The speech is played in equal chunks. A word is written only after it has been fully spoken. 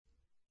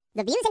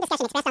The views and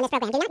discussion expressed on this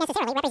program do not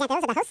necessarily represent those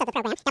of the hosts of the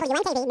program,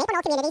 WMKV, Maple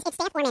Knoll Communities, its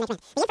staff, or management.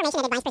 The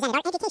information and advice presented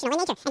are educational in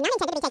nature and not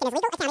intended to be taken as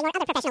legal, accounting, or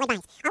other professional advice.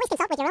 Always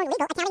consult with your own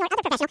legal, accounting, or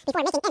other professional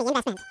before making any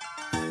investment.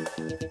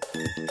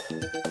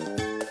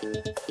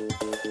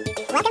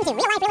 Welcome to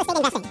Real Life Real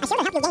Estate Investing, a show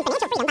to help you gain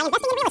financial freedom by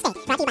investing in real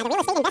estate. Brought to you by the Real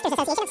Estate Investors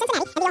Association of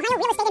Cincinnati and the Ohio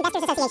Real Estate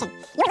Investors Association.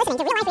 You're listening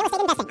to Real Life Real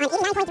Estate Investing on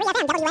 89.3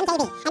 FM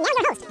WMKV. And now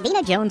your host,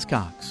 Vena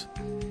Jones-Cox.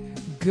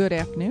 Good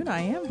afternoon.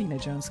 I am Vena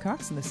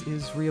Jones-Cox, and this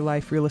is Real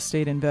Life Real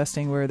Estate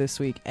Investing, where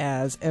this week,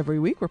 as every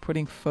week, we're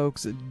putting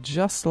folks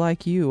just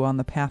like you on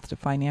the path to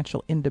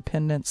financial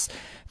independence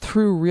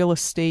through real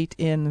estate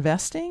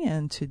investing.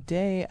 And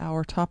today,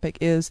 our topic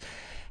is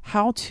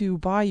how to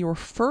buy your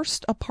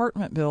first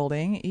apartment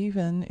building,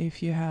 even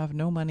if you have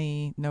no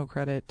money, no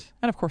credit,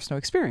 and of course no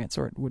experience,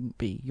 or it wouldn't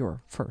be your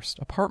first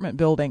apartment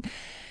building.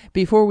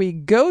 Before we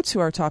go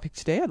to our topic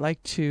today, I'd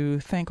like to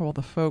thank all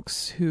the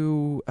folks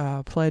who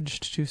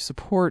pledged to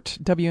support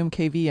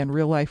WMKV and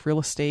Real Life Real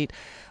Estate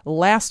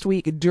last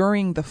week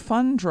during the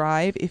fund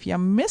drive. If you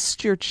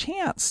missed your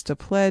chance to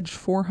pledge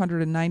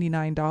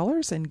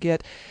 $499 and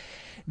get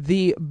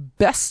the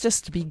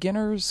bestest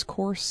beginners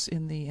course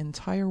in the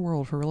entire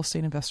world for real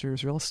estate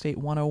investors, Real Estate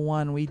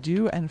 101. We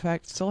do, in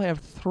fact, still have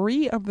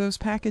 3 of those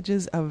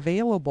packages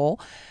available.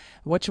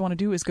 What you want to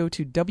do is go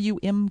to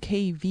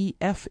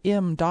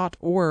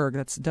WMKVFM.org.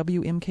 That's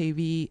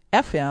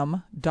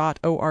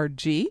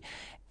WMKVFM.org.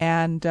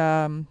 And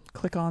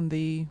click on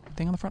the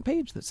thing on the front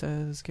page that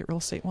says Get Real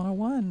Estate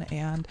 101.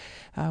 And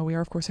we are,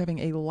 of course, having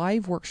a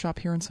live workshop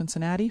here in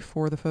Cincinnati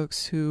for the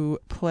folks who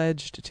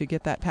pledged to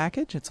get that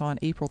package. It's on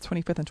April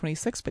 25th and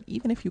 26th. But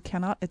even if you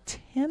cannot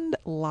attend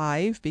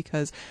live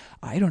because,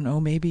 I don't know,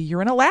 maybe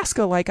you're in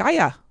Alaska like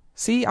Aya.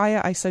 See,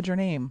 Aya, I said your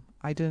name.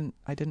 I didn't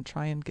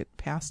try and get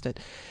past it.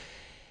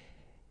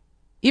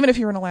 Even if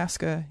you're in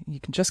Alaska, you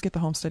can just get the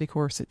home study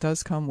course. It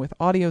does come with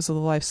audios of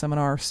the live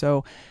seminar,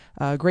 so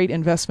great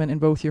investment in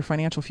both your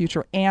financial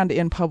future and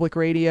in public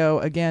radio.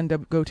 Again,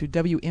 go to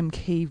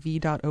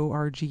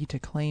WMKV.org to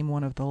claim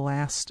one of the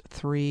last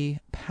 3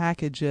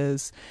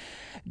 packages.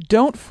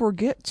 Don't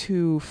forget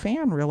to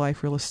fan Real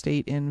Life Real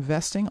Estate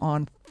Investing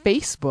on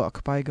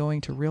Facebook by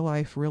going to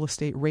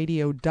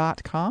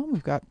realliferealestateradio.com.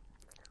 We've got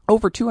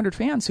over 200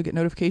 fans who get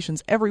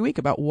notifications every week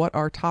about what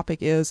our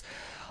topic is.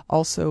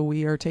 Also,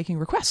 we are taking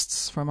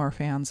requests from our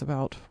fans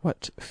about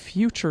what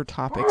future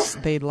topics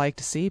they'd like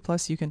to see.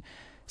 Plus, you can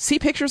see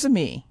pictures of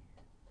me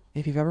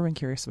if you've ever been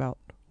curious about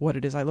what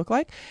it is I look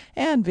like,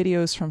 and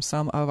videos from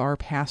some of our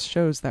past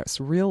shows. That's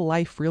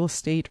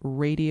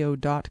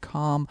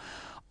realliferealestateradio.com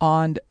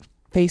on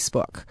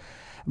Facebook.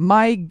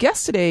 My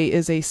guest today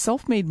is a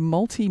self-made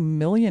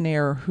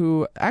multi-millionaire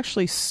who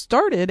actually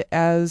started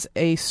as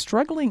a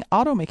struggling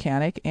auto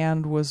mechanic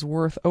and was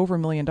worth over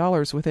 $1 million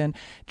within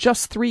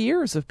just 3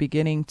 years of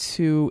beginning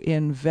to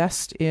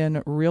invest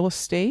in real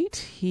estate.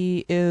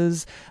 He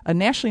is a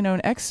nationally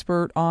known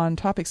expert on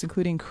topics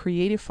including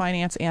creative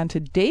finance and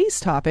today's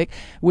topic,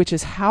 which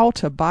is how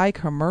to buy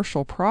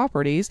commercial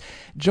properties.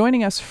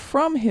 Joining us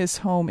from his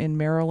home in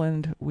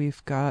Maryland,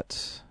 we've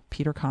got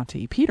Peter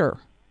Conti. Peter,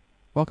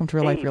 welcome to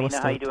Real Life Real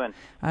Estate. How you doing?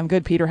 I'm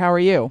good, Peter. How are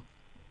you?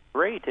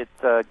 Great.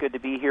 It's good to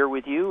be here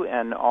with you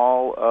and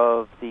all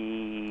of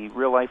the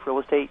Real Life Real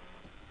Estate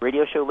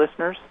radio show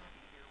listeners.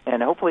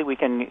 And hopefully we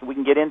can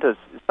get into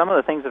some of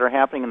the things that are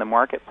happening in the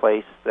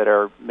marketplace that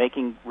are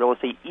making real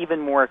estate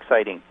even more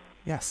exciting.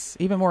 Yes,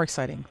 even more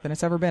exciting than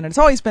it's ever been. And it's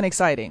always been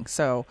exciting.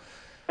 So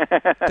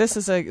this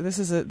is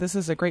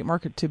a great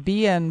market to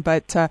be in.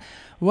 But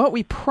what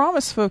we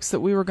promised folks that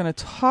we were going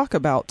to talk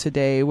about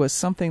today was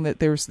something that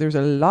there's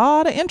a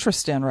lot of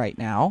interest in right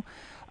now,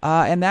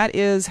 and that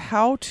is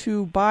how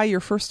to buy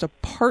your first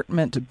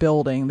apartment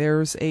building.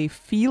 There's a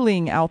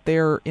feeling out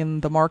there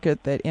in the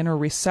market that in a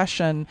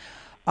recession,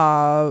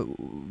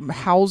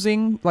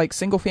 housing, like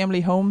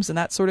single-family homes and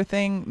that sort of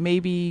thing,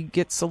 maybe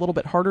gets a little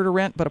bit harder to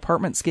rent, but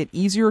apartments get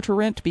easier to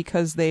rent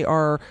because they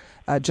are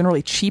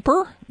generally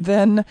cheaper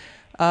than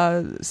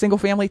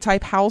single-family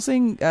type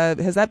housing.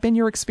 Has that been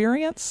your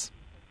experience?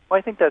 Well,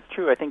 I think that's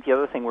true. I think the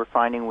other thing we're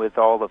finding with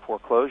all the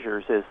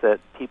foreclosures is that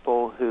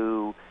people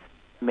who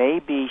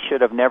maybe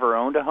should have never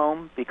owned a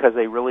home because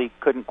they really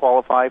couldn't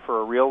qualify for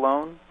a real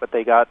loan, but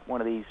they got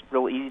one of these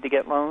real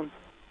easy-to-get loans,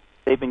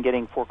 they've been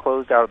getting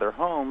foreclosed out of their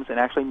homes and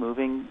actually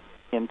moving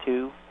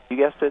into, you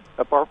guessed it,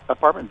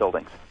 apartment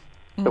buildings.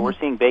 Mm-hmm. So we're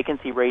seeing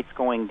vacancy rates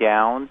going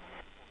down.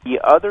 The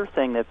other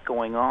thing that's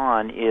going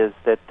on is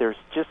that there's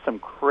just some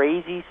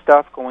crazy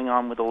stuff going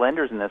on with the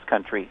lenders in this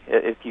country.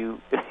 If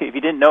you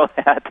didn't know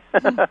that,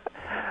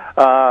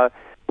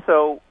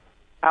 so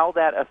how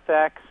that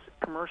affects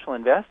commercial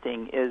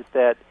investing is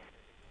that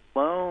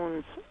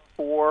loans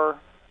for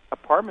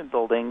apartment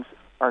buildings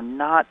are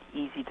not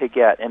easy to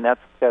get, and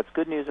that's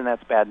good news and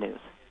that's bad news.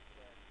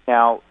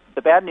 Now,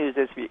 the bad news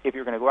is if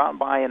you're going to go out and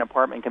buy an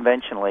apartment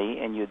conventionally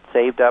and you'd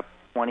saved up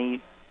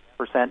 20%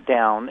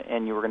 down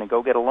and you were going to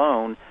go get a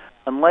loan,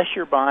 unless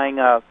you're buying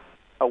a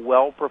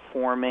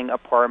well-performing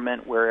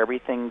apartment where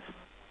everything's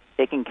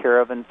taken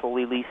care of and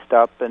fully leased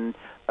up and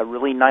a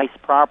really nice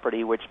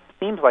property, which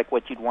seems like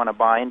what you'd want to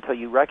buy until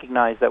you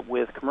recognize that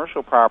with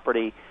commercial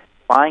property,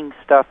 buying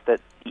stuff that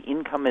the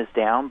income is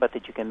down but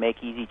that you can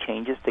make easy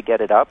changes to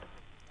get it up.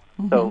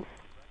 Mm-hmm. So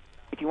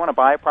if you want to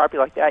buy a property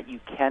like that, you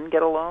can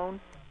get a loan.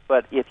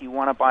 But if you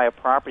want to buy a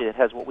property that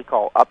has what we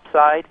call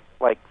upside,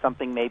 like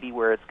something maybe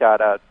where it's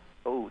got a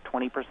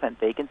 20%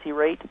 vacancy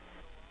rate,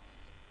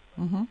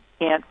 mm-hmm.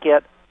 can't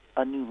get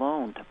a new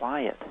loan to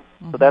buy it.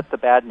 Mm-hmm. So that's the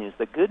bad news.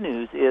 The good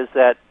news is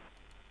that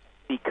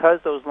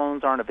because those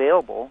loans aren't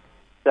available,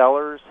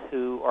 sellers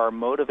who are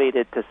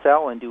motivated to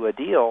sell and do a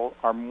deal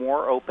are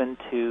more open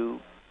to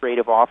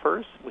creative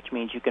offers, which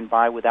means you can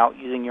buy without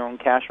using your own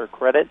cash or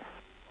credit.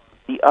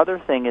 The other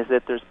thing is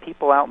that there's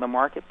people out in the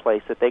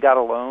marketplace that they got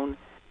a loan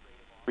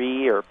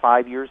 3 or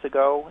 5 years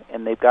ago,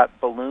 and they've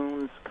got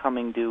balloons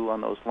coming due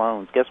on those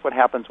loans. Guess what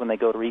happens when they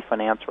go to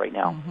refinance right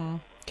now? Mm-hmm.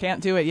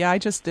 Can't do it. Yeah, I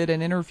just did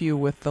an interview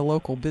with the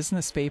local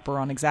business paper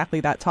on exactly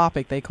that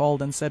topic. They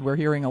called and said we're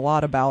hearing a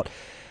lot about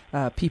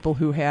people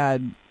who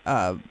had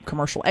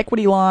commercial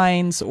equity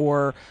lines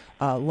or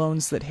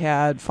loans that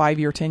had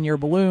 5-year, 10-year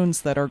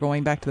balloons that are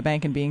going back to the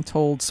bank and being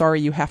told,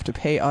 sorry, you have to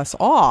pay us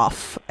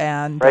off.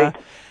 And right.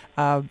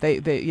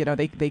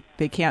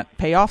 They can't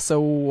pay off, so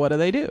what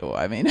do?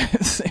 I mean,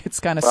 it's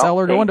kind of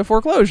seller going to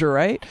foreclosure,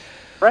 right?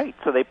 Right.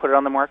 So they put it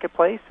on the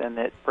marketplace, and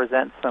it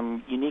presents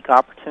some unique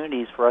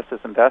opportunities for us as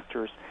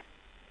investors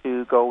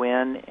to go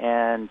in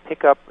and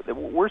pick up.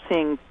 We're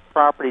seeing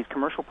properties,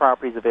 commercial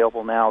properties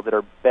available now that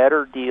are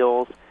better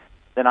deals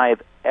than I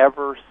have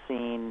ever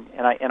seen.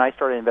 And I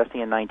started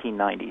investing in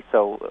 1990,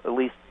 so at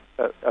least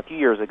a few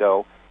years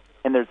ago.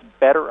 And there's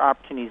better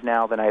opportunities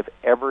now than I've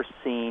ever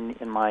seen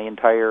in my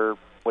entire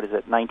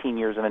 19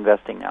 years of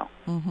investing now.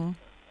 Mm-hmm.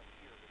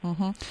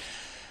 Mm-hmm.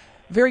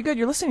 Very good.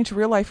 You're listening to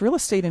Real Life Real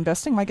Estate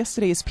Investing. My guest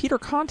today is Peter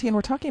Conti, and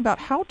we're talking about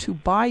how to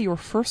buy your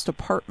first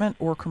apartment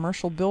or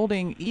commercial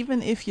building,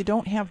 even if you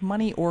don't have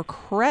money or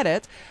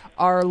credit.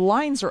 Our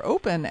lines are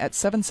open at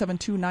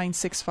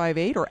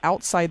 772-9658 or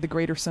outside the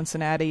greater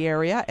Cincinnati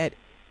area at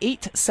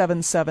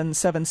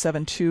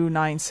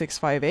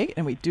 877-772-9658,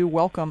 and we do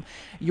welcome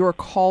your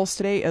calls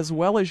today as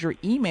well as your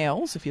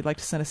emails. If you'd like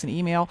to send us an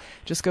email,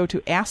 just go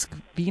to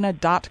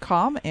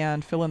askvina.com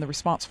and fill in the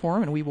response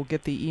form, and we will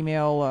get the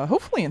email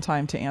hopefully in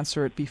time to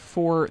answer it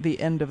before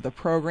the end of the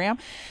program.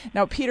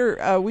 Now,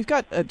 Peter, we've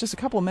got just a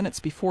couple of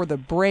minutes before the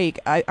break.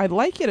 I'd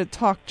like you to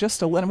talk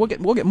just a little.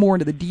 We'll get more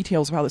into the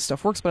details of how this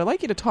stuff works, but I'd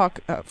like you to talk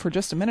for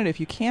just a minute, if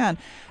you can,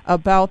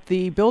 about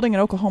the building in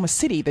Oklahoma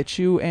City that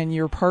you and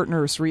your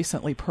partners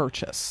recently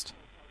purchased.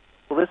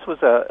 Well, this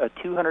was a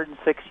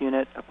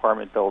 206-unit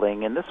apartment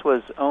building, and this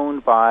was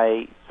owned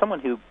by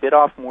someone who bit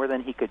off more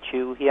than he could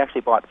chew. He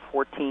actually bought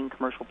 14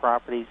 commercial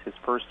properties his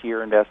first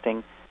year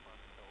investing,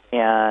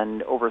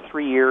 and over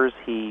 3 years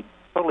he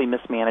totally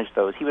mismanaged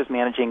those. He was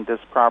managing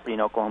this property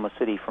in Oklahoma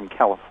City from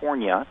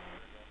California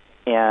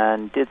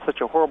and did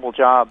such a horrible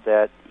job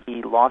that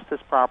he lost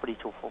this property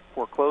to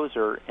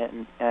foreclosure,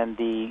 and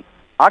the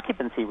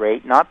occupancy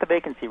rate, not the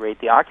vacancy rate,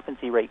 the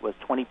occupancy rate was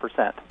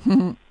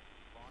 20%.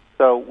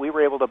 So we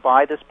were able to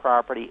buy this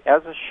property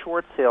as a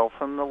short sale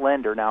from the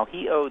lender. Now,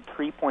 he owed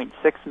 $3.6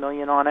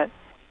 million on it,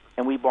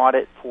 and we bought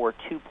it for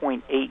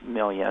 $2.8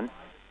 million.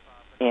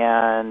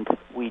 And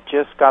we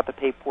just got the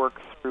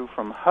paperwork through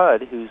from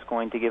HUD, who's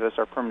going to give us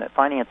our permanent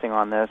financing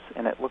on this.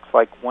 And it looks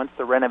like once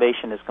the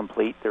renovation is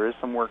complete, there is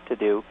some work to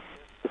do.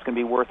 It's going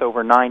to be worth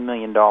over $9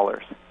 million.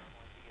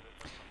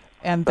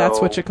 And that's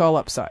what you call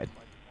upside.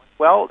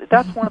 Well,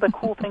 that's one of the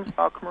cool things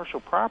about commercial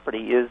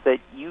property is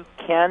that you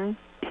can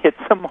hit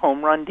some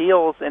home run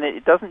deals, and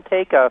it doesn't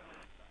take an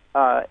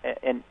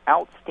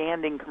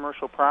outstanding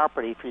commercial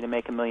property for you to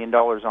make $1 million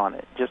on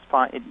it.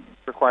 It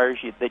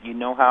requires you that you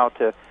know how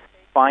to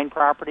find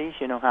properties,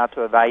 you know how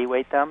to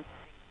evaluate them,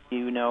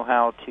 you know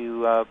how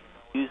to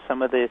use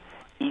some of the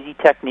easy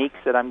techniques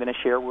that I'm going to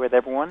share with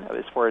everyone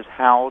as far as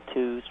how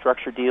to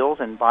structure deals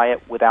and buy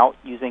it without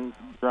using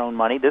your own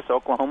money. This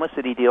Oklahoma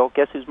City deal,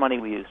 guess whose money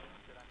we used?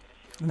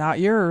 Not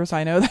yours,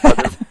 I know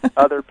that.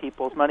 Other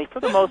people's money. For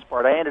the most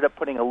part, I ended up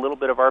putting a little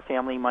bit of our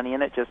family money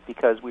in it just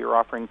because we were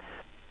offering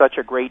such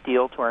a great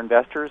deal to our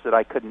investors that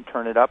I couldn't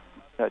turn it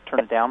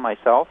down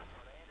myself.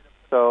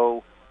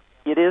 So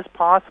it is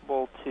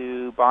possible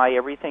to buy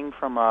everything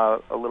from a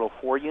little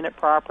 4-unit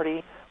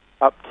property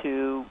up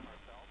to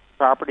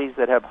properties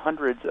that have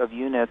hundreds of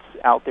units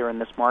out there in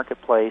this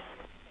marketplace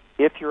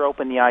if you're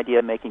open to the idea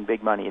of making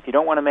big money. If you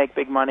don't want to make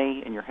big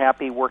money and you're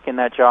happy working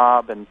that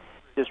job and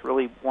just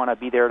really want to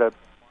be there to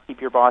keep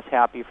your boss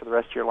happy for the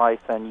rest of your life,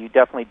 then you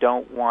definitely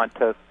don't want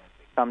to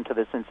come to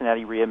the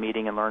Cincinnati RIA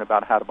meeting and learn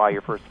about how to buy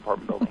your first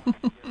apartment building.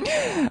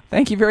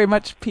 Thank you very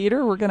much,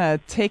 Peter. We're going to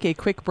take a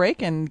quick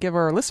break and give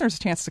our listeners a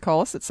chance to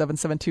call us at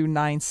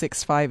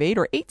 772-9658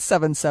 or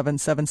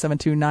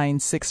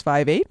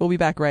 877-772-9658. We'll be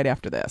back right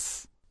after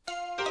this.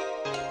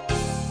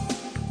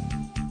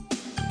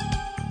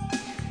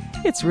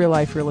 It's Real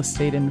Life Real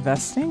Estate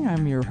Investing.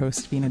 I'm your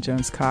host, Vina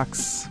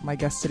Jones-Cox. My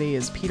guest today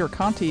is Peter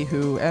Conti,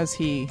 who, as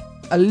he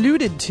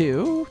alluded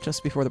to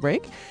just before the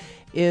break,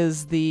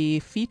 is the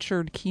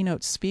featured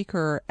keynote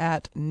speaker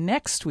at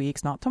next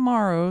week's, not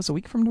tomorrow's, a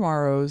week from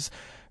tomorrow's,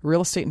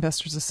 Real Estate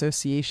Investors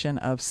Association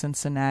of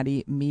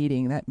Cincinnati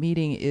meeting. That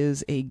meeting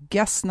is a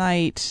guest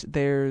night.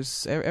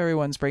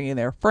 Everyone's bringing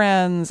their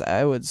friends.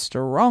 I would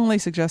strongly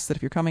suggest that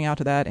if you're coming out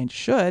to that, and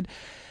should,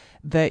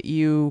 that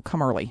you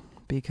come early,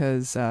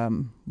 because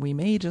we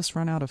may just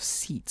run out of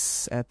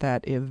seats at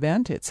that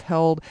event. It's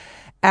held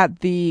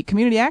at the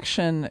Community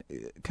Action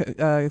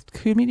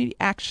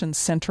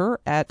Center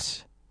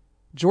at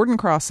Jordan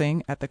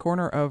Crossing at the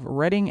corner of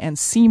Reading and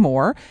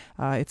Seymour.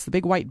 It's the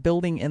big white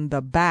building in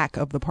the back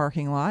of the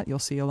parking lot. You'll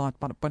see a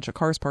bunch of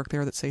cars parked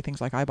there that say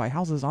things like "I buy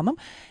houses" on them.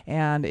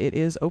 And it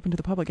is open to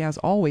the public as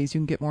always.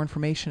 You can get more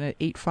information at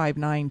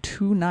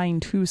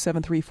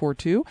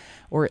 859-292-7342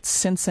 or at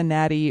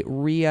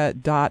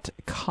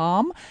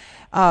cincinnatirea.com.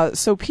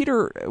 So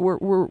Peter,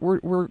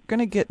 we're going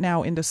to get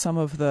now into some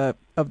of the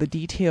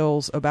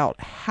details about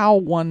how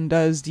one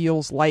does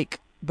deals like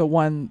the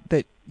one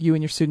that you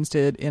and your students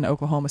did in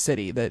Oklahoma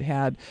City, that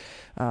had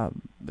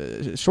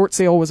short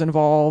sale was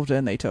involved,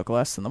 and they took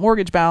less than the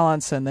mortgage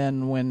balance, and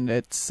then when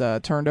it's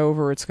turned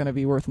over, it's going to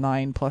be worth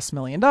 $9+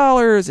 million,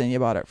 and you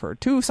bought it for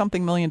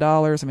 $2-something million.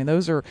 I mean,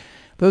 those are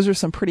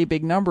some pretty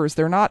big numbers.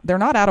 They're not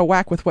out of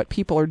whack with what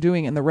people are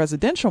doing in the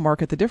residential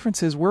market. The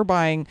difference is we're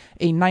buying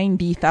a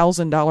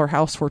 $90,000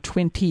 house for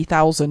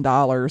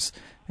 $20,000,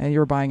 and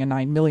you're buying a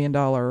 $9 million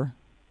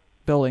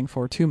building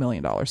for $2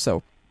 million.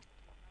 So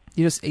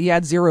you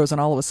add zeros,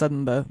 and all of a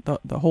sudden the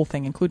whole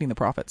thing, including the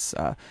profits,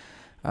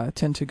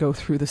 tend to go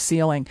through the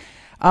ceiling.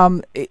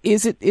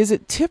 Is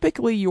it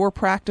typically your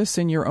practice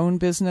in your own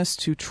business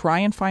to try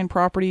and find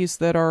properties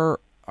that are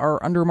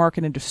under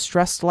market and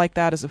distressed like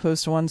that, as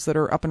opposed to ones that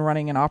are up and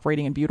running and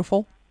operating and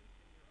beautiful?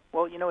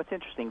 Well, it's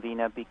interesting,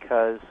 Vina,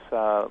 because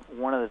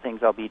one of the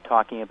things I'll be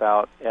talking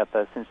about at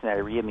the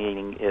Cincinnati REIA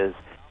meeting is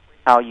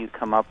how you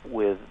come up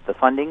with the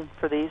funding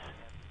for these.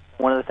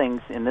 One of the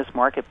things in this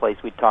marketplace,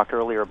 we talked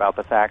earlier about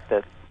the fact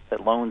that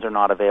loans are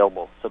not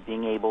available. So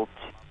being able to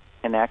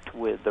connect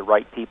with the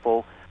right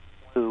people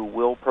who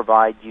will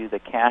provide you the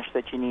cash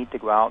that you need to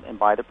go out and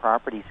buy the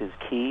properties is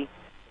key.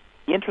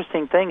 The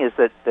interesting thing is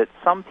that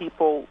some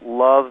people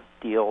love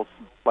deals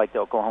like the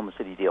Oklahoma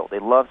City deal. They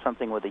love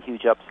something with a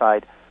huge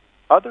upside.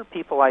 Other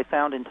people, I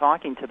found in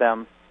talking to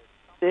them,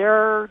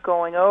 they're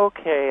going,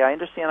 okay, I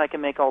understand I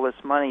can make all this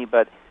money,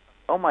 but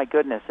oh my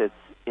goodness,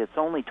 it's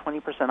only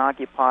 20%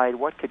 occupied.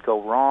 What could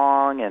go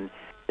wrong? And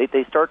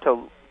they start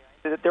to,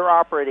 they're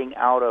operating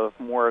out of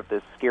more of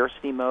this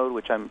scarcity mode,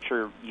 which I'm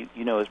sure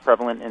you know is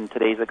prevalent in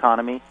today's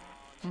economy.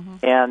 Mm-hmm.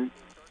 And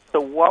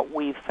so what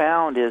we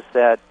found is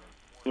that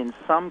in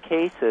some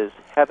cases,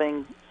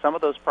 having some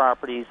of those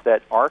properties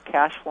that are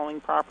cash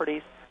flowing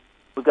properties,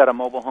 we've got a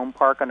mobile home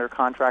park under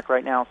contract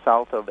right now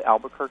south of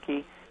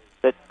Albuquerque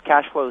that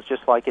cash flows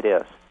just like it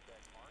is.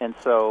 And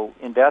so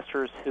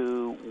investors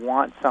who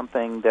want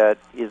something that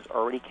is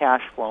already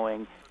cash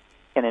flowing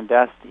can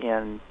invest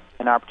in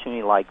an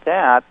opportunity like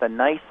that. The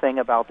nice thing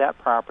about that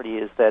property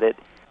is that it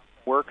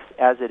works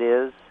as it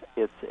is.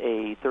 It's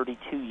a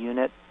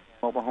 32-unit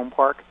mobile home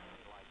park,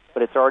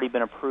 but it's already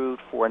been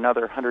approved for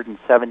another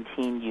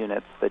 117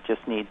 units that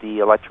just need the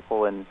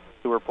electrical and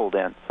sewer pulled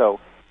in. So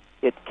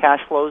it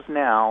cash flows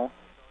now,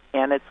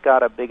 and it's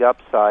got a big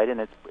upside, and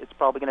it's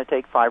probably going to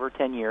take 5 or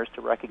 10 years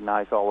to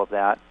recognize all of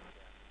that.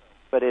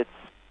 But it's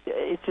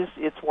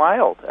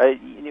wild.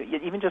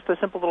 Even just a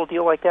simple little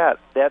deal like that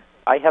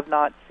I have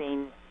not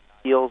seen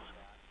deals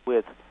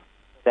with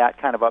that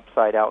kind of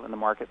upside out in the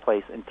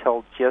marketplace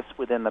until just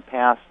within the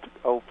past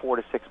 4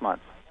 to 6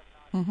 months.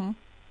 Mm-hmm.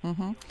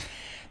 Mm-hmm.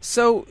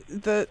 So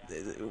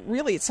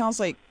really, it sounds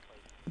like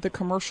the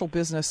commercial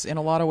business in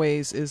a lot of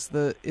ways is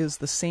the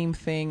same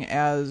thing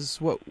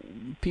as what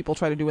people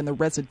try to do in the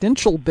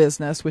residential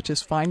business, which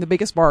is find the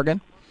biggest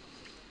bargain.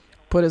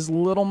 Put as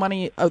little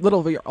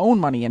of your own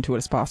money into it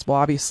as possible.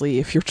 Obviously,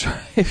 if you're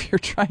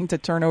trying to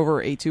turn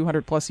over a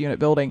 200+ unit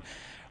building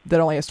that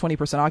only has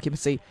 20%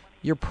 occupancy,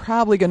 you're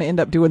probably going to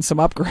end up doing some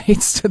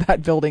upgrades to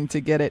that building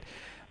to get it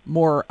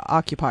more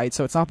occupied.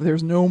 So it's not that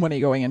there's no money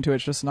going into it;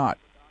 it's just not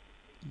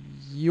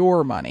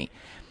your money.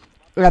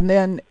 And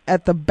then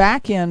at the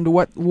back end,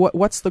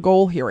 what's the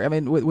goal here? I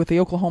mean, with the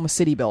Oklahoma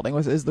City building,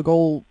 is the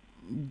goal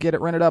get it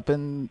rented up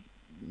and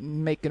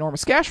make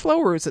enormous cash flow,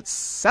 or is it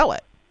sell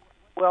it?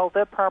 Well,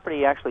 that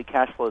property actually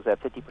cash flows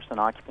at 50%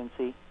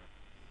 occupancy,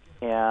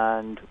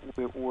 and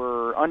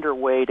we're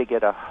underway to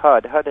get a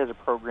HUD. HUD has a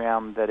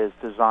program that is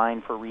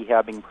designed for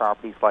rehabbing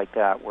properties like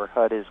that, where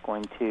HUD is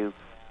going to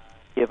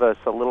give us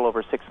a little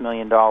over $6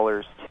 million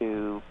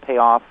to pay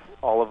off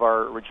all of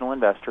our original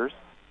investors,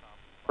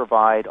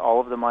 provide all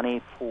of the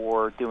money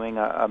for doing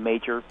a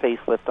major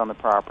facelift on the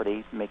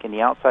property, making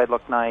the outside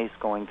look nice,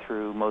 going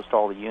through most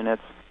all the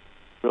units,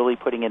 really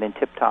putting it in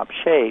tip-top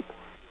shape,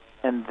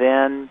 and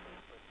then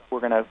we're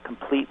going to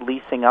complete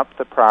leasing up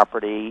the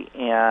property.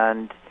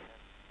 And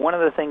one of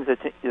the things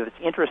that's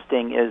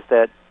interesting is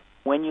that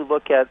when you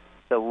look at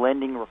the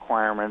lending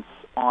requirements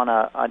on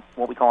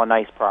what we call a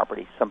nice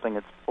property, something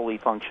that's fully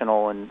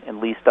functional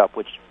and leased up,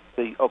 which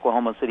the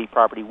Oklahoma City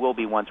property will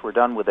be once we're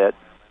done with it,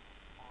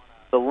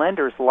 the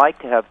lenders like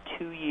to have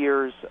 2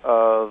 years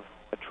of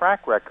a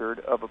track record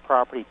of a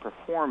property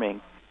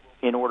performing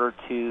in order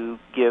to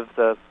give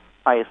the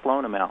highest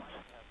loan amounts.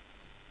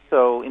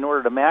 So in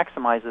order to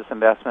maximize this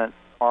investment,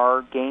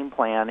 our game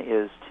plan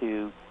is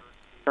to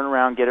turn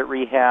around, get it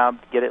rehabbed,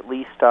 get it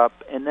leased up,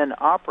 and then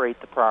operate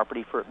the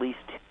property for at least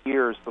 2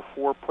 years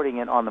before putting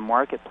it on the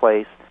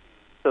marketplace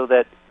so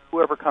that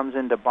whoever comes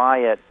in to buy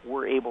it,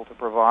 we're able to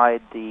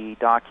provide the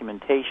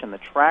documentation, the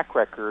track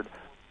record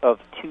of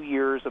 2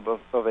 years of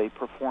a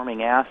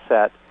performing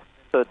asset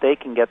so that they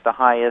can get the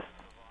highest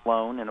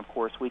loan, and of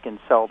course we can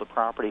sell the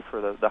property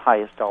for the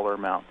highest dollar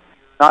amount.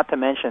 Not to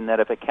mention that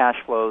if it cash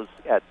flows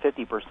at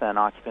 50%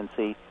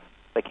 occupancy,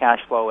 the cash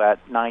flow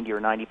at 90 or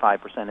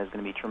 95% is going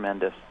to be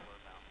tremendous.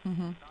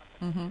 Mm-hmm.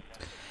 Mm-hmm.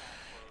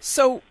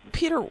 So,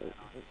 Peter,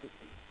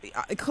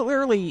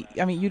 clearly,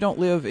 I mean, you don't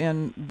live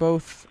in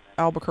both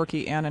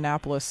Albuquerque and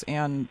Annapolis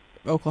and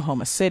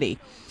Oklahoma City.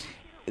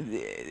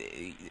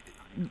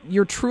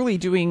 You're truly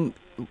doing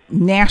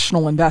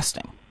national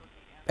investing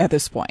at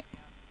this point.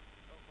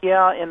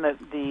 Yeah, and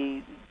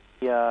the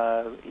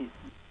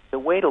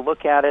way to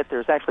look at it,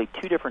 there's actually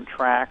two different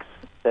tracks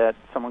that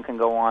someone can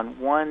go on.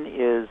 One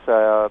is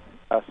a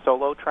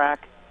solo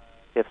track.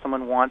 If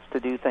someone wants to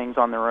do things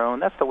on their own,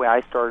 that's the way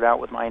I started out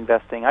with my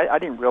investing. I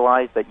didn't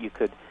realize that you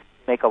could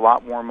make a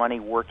lot more money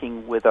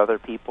working with other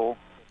people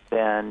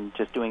than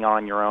just doing it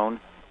on your own.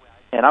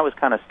 And I was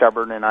kind of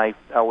stubborn, and I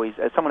always,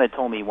 as someone had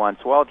told me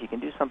once, well, if you can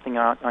do something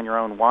on your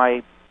own,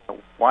 why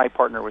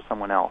partner with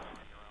someone else?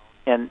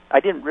 And I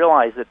didn't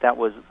realize that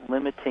was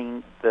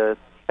limiting the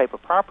type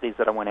of properties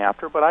that I went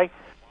after, but I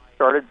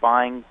started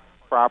buying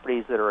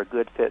properties that are a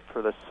good fit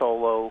for the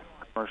solo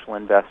commercial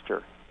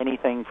investor.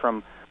 Anything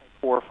from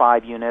 4 or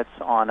 5 units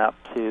on up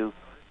to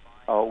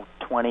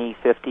 20,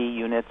 50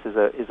 units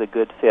is a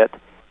good fit.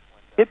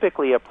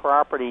 Typically, a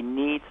property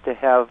needs to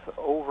have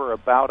over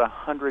about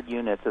 100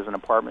 units as an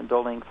apartment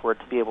building for it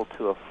to be able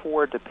to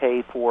afford to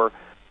pay for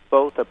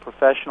both a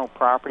professional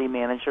property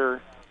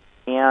manager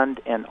and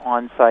an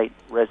on-site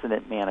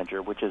resident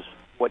manager, which is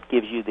what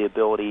gives you the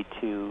ability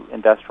to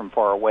invest from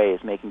far away,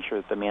 is making sure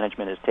that the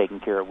management is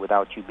taken care of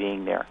without you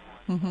being there.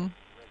 Mm-hmm.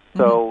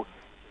 So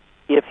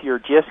if you're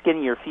just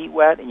getting your feet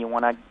wet and you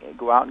want to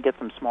go out and get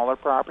some smaller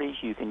properties,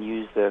 you can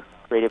use the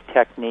creative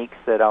techniques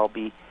that I'll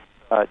be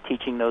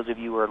teaching those of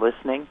you who are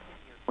listening.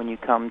 When you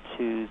come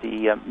to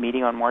the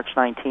meeting on March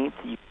 19th,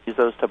 you use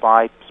those to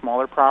buy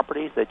smaller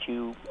properties that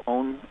you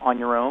own on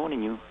your own,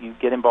 and you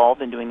get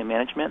involved in doing the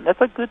management. And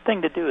that's a good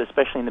thing to do,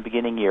 especially in the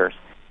beginning years,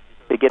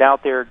 to get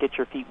out there, get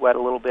your feet wet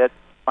a little bit,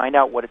 find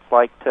out what it's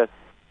like to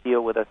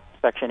deal with a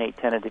Section 8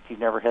 tenant if you've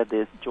never had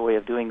the joy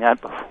of doing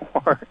that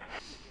before.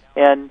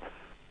 And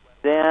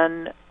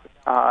then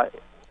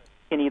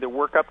can either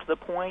work up to the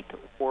point,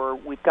 or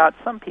we've got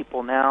some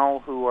people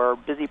now who are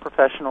busy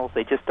professionals.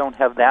 They just don't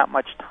have that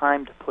much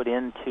time to put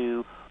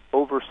into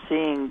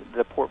overseeing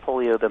the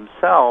portfolio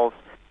themselves.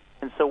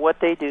 And so what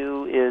they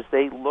do is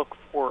they look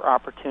for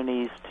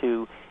opportunities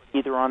to,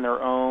 either on their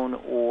own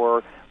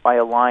or by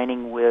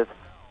aligning with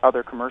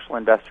other commercial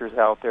investors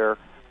out there,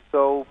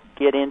 go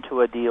get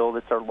into a deal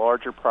that's a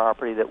larger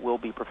property that will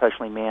be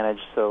professionally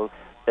managed, so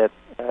that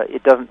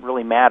it doesn't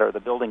really matter. The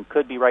building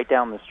could be right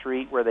down the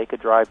street where they could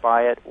drive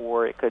by it,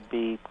 or it could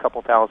be a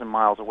couple thousand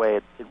miles away.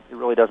 It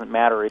really doesn't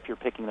matter if you're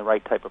picking the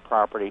right type of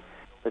property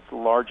that's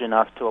large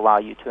enough to allow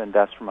you to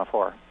invest from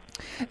afar.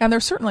 And there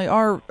certainly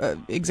are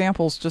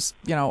examples just,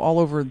 all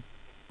over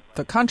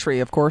the country,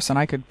 of course, and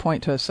I could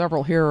point to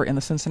several here in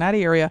the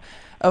Cincinnati area,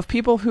 of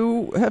people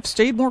who have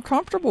stayed more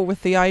comfortable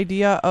with the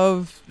idea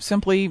of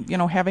simply,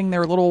 having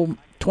their little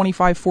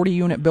 25, 40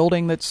 unit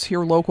building that's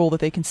here local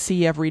that they can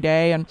see every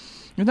day. And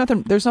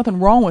there's nothing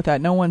wrong with that.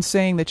 No one's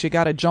saying that you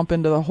got to jump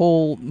into the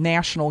whole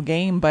national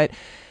game, but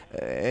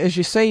as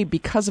you say,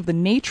 because of the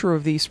nature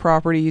of these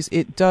properties,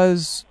 it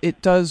does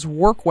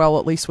work well,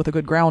 at least with a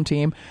good ground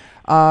team,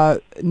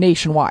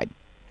 nationwide.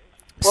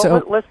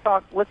 Well, let's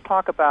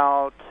talk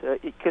about,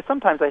 because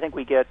sometimes I think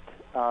we get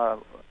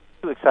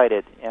too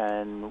excited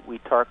and we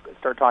start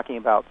talking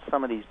about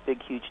some of these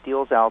big, huge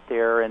deals out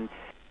there. And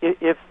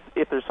if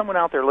there's someone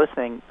out there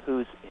listening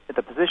who's at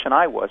the position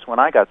I was when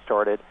I got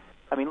started,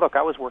 I mean, look,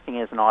 I was working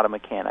as an auto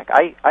mechanic.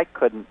 I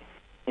couldn't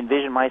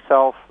envision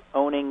myself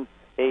owning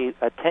a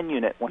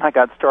 10-unit when I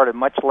got started,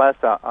 much less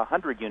a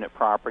 100-unit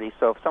property.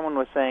 So if someone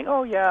was saying,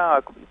 oh, yeah,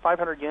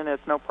 500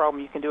 units, no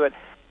problem, you can do it,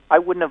 I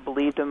wouldn't have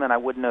believed them, and I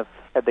wouldn't have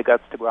had the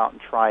guts to go out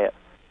and try it.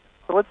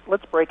 So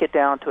let's break it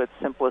down to its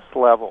simplest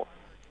level.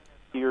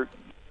 You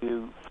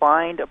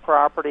find a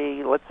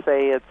property, let's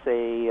say it's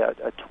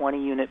a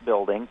 20-unit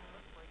building.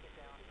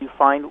 You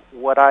find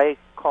what I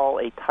call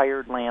a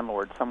tired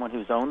landlord, someone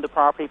who's owned the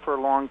property for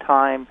a long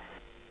time.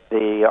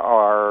 They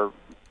are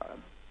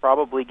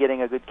probably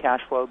getting a good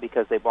cash flow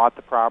because they bought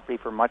the property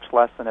for much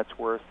less than it's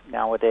worth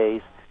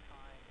nowadays.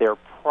 They're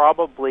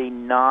probably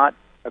not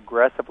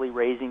aggressively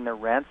raising their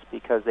rents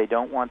because they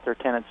don't want their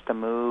tenants to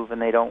move,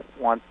 and they don't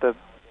want the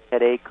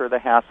headache or the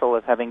hassle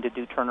of having to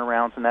do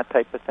turnarounds and that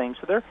type of thing.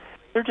 So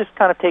they're just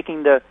kind of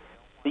taking the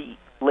the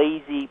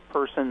lazy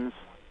person's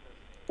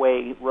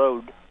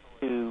road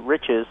to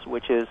riches,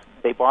 which is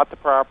they bought the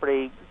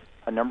property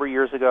a number of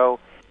years ago.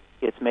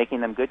 It's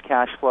making them good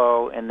cash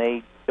flow, and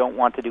they don't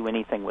want to do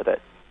anything with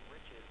it.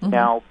 Mm-hmm.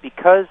 Now,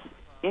 because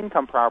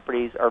income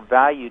properties are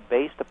valued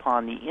based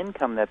upon the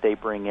income that they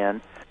bring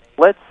in,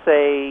 let's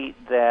say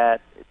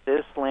that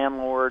this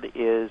landlord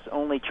is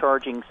only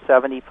charging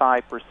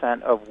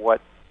 75% of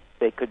what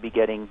they could be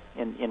getting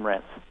in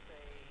rents.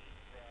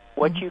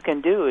 What you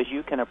can do is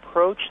you can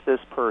approach this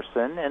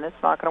person, and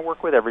it's not going to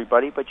work with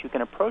everybody, but you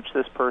can approach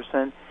this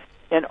person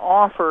and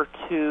offer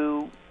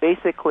to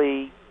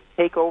basically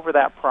take over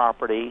that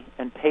property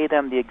and pay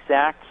them the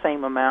exact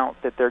same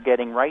amount that they're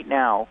getting right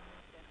now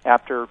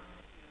after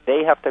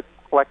they have to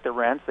collect the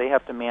rents, they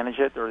have to manage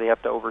it, or they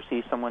have to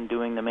oversee someone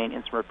doing the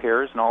maintenance and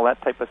repairs and all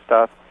that type of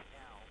stuff.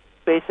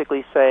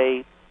 Basically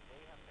say,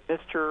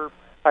 Mr.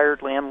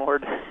 Hired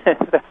Landlord,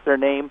 if that's their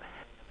name,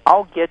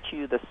 I'll get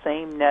you the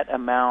same net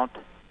amount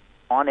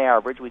on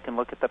average. We can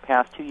look at the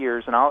past 2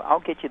 years, and I'll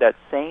get you that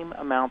same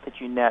amount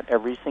that you net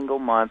every single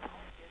month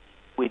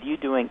with you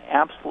doing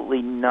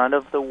absolutely none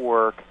of the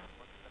work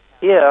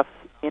if,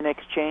 in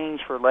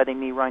exchange for letting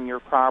me run your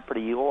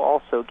property, you will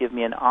also give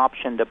me an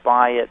option to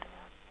buy it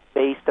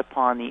based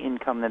upon the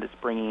income that it's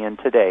bringing in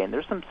today. And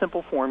there's some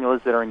simple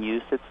formulas that are in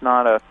use. It's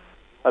not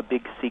a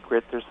big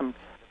secret. There's some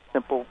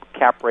simple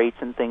cap rates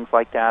and things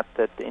like that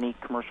any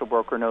commercial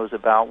broker knows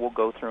about. We'll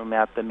go through them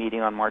at the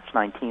meeting on March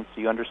 19th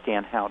so you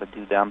understand how to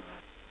do them.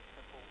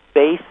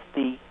 Base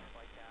the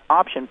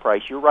option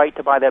price, your right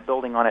to buy that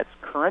building, on its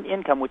current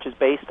income, which is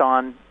based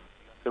on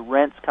the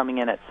rents coming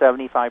in at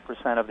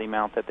 75% of the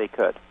amount that they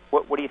could.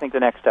 What do you think the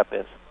next step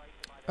is?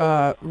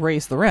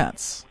 Raise the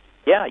rents.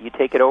 Yeah, you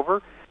take it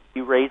over,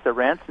 you raise the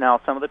rents. Now,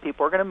 some of the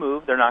people are going to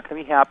move. They're not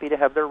going to be happy to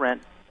have their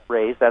rent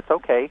raised. That's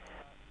okay.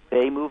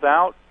 They move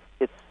out.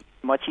 It's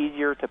much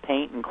easier to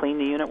paint and clean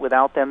the unit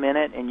without them in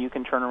it, and you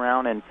can turn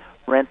around and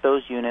rent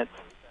those units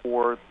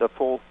for the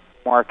full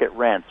market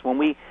rents. When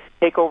we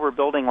take over a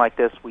building like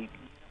this, we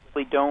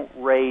don't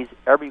raise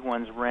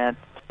everyone's rent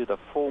to the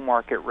full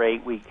market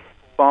rate. We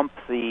bump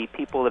the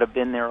people that have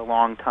been there a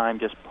long time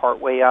just part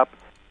way up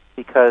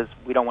because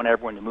we don't want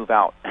everyone to move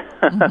out.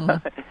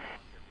 Mm-hmm.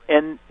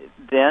 And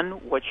then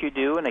what you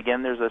do, and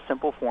again, there's a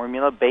simple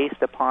formula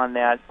based upon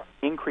that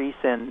increase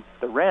in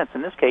the rents.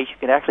 In this case, you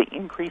can actually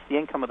increase the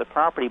income of the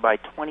property by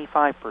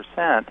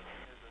 25%.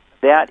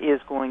 That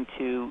is going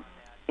to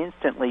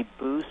instantly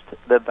boost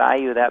the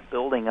value of that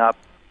building up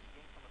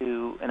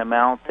to an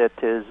amount that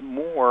is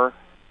more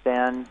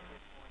than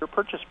your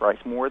purchase price,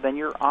 more than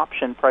your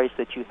option price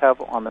that you have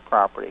on the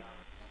property.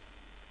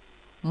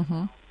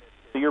 Mm-hmm.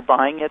 So you're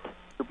buying it,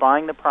 you're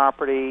buying the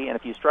property, and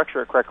if you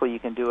structure it correctly, you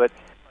can do it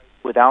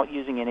without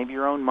using any of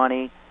your own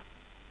money.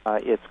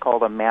 It's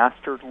called a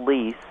mastered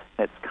lease.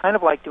 It's kind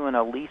of like doing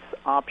a lease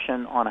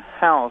option on a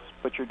house,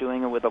 but you're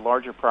doing it with a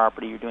larger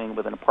property. You're doing it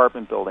with an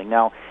apartment building.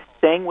 Now,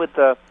 staying with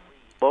the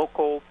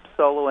local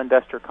solo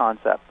investor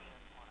concept,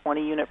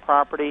 20-unit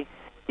property,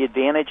 the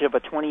advantage of a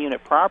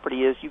 20-unit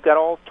property is you've got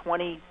all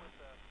 20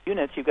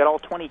 units, you've got all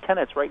 20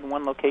 tenants right in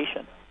one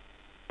location.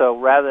 So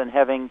rather than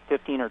having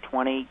 15 or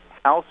 20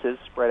 houses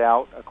spread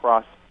out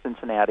across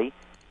Cincinnati,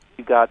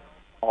 you've got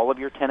all of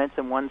your tenants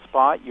in one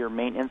spot, your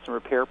maintenance and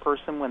repair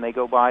person, when they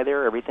go by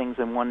there, everything's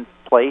in one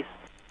place.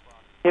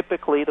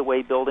 Typically, the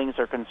way buildings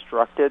are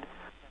constructed,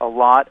 a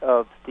lot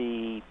of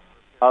the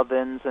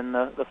ovens and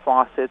the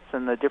faucets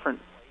and the different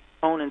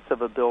components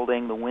of a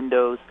building, the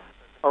windows,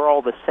 are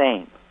all the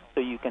same. So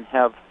you can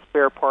have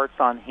spare parts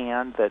on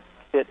hand that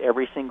fit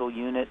every single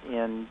unit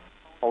in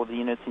all of the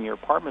units in your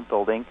apartment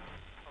building.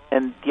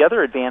 And the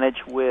other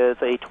advantage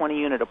with a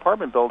 20-unit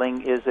apartment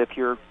building is if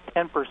you're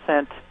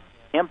 10%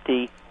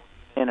 empty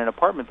in an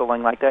apartment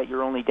building like that,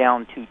 you're only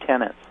down 2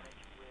 tenants.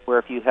 Where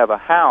if you have a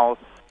house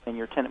and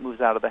your tenant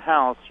moves out of the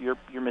house, you're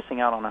missing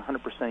out on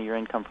 100% of your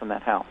income from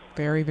that house.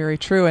 Very, very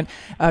true. And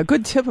a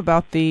good tip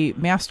about the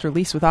master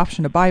lease with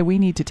option to buy. We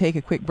need to take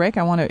a quick break.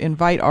 I want to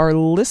invite our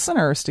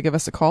listeners to give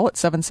us a call at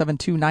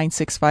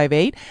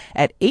 772-9658,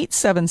 at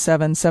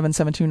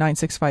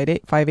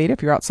 877-772-9658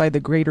 if you're outside the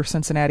greater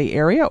Cincinnati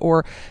area,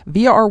 or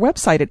via our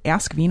website at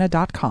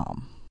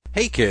askvina.com.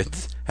 Hey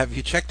kids, have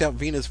you checked out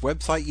Vina's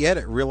website yet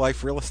at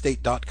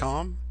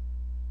realliferealestate.com?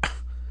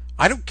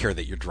 I don't care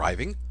that you're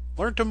driving.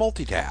 Learn to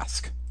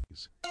multitask.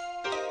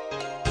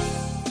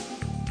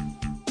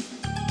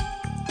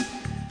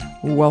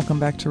 Welcome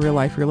back to Real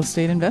Life Real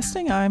Estate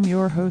Investing. I'm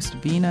your host,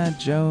 Vina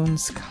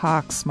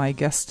Jones-Cox. My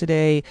guest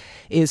today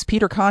is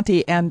Peter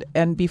Conti. And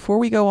before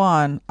we go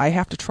on, I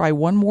have to try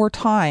one more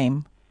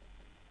time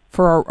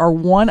for our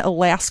one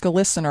Alaska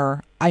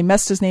listener. I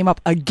messed his name up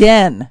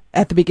again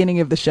at the beginning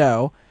of the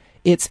show.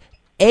 It's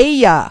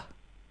Aya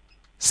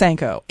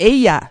Senko.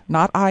 Aya,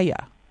 not Aya.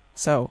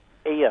 So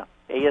Aya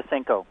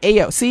Senko.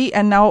 Aya. See,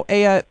 and now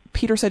Aya,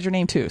 Peter said your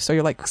name too. So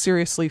you're like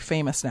seriously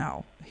famous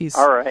now.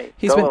 All right.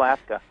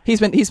 Alaska. He's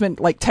been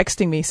like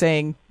texting me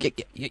saying,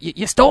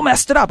 you still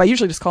messed it up. I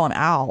usually just call him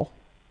Al.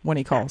 when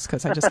he calls,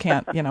 because I just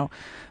can't,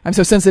 I'm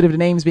so sensitive to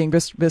names being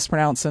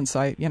mispronounced since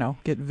I,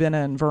 get Vina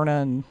and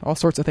Verna and all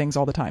sorts of things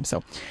all the time.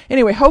 So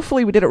anyway,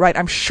 hopefully we did it right.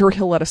 I'm sure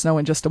he'll let us know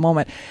in just a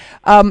moment.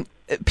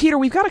 Peter,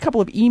 we've got a couple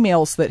of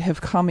emails that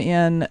have come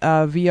in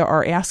via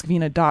our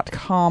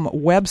AskVina.com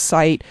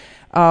website.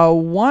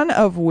 One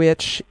of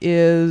which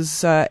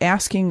is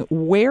asking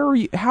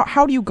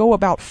how do you go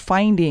about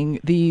finding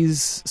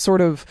these sort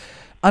of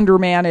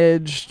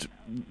undermanaged,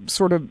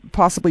 sort of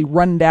possibly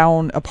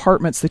run-down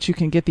apartments that you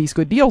can get these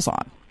good deals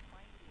on?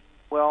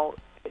 Well,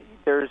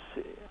 there's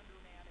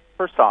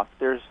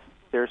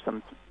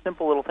some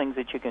simple little things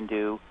that you can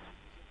do.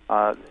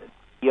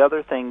 The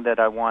other thing that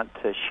I want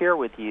to share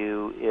with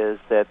you is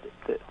that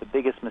the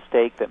biggest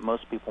mistake that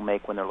most people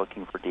make when they're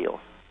looking for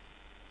deals.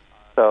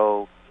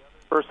 So,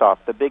 first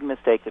off, the big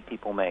mistake that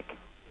people make.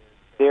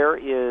 There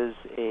is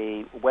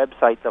a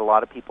website that a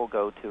lot of people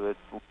go to. It's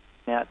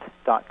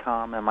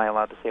net.com. Am I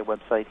allowed to say a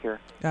website here?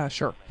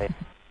 Sure. Okay.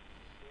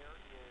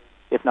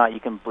 If not,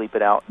 you can bleep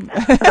it out.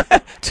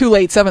 Too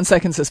late. 7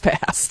 seconds has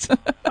passed.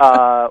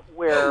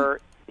 Where,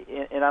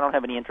 and I don't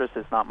have any interest,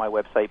 it's not my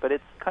website, but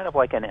it's kind of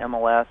like an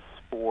MLS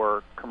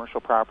for commercial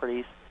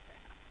properties.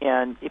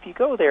 And if you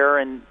go there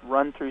and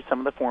run through some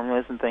of the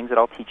formulas and things that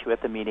I'll teach you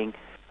at the meeting,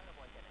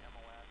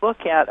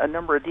 look at a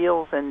number of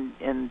deals,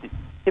 and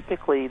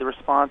typically the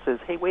response is,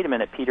 hey, wait a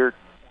minute, Peter,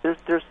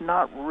 there's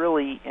not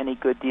really any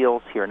good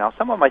deals here. Now,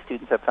 some of my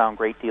students have found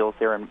great deals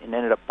there and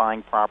ended up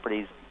buying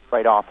properties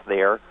right off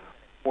there,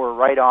 or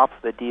right off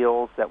the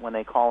deals that when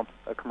they call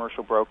a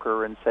commercial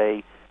broker and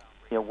say,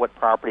 what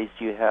properties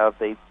do you have,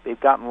 they've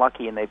gotten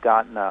lucky and they've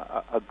gotten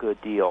a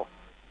good deal.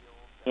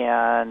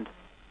 And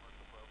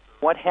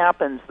what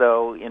happens,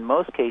 though, in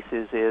most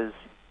cases is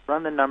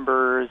run the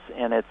numbers,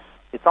 and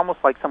it's almost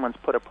like someone's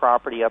put a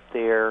property up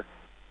there,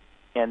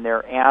 and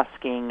they're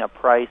asking a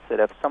price that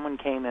if someone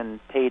came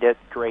and paid it,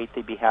 great,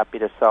 they'd be happy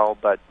to sell,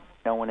 but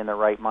no one in their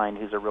right mind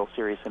who's a real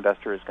serious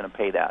investor is going to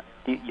pay that.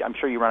 I'm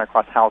sure you run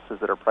across houses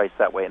that are priced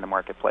that way in the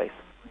marketplace.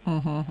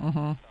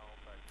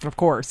 Of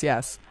course,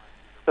 yes.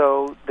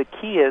 So the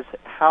key is,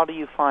 how do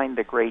you find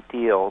the great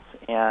deals?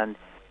 And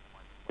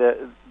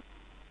the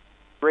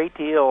great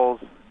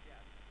deals,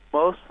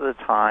 most of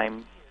the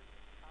time,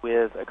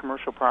 with a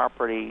commercial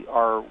property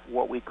are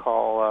what we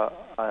call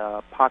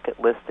a pocket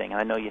listing.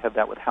 And I know you have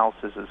that with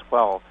houses as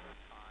well.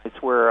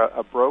 It's where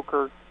a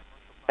broker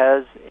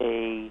has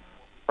a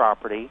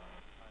property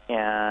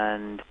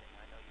and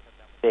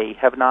they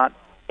have not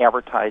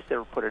advertised it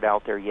or put it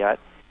out there yet.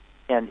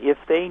 And if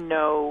they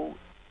know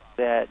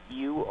that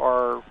you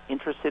are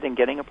interested in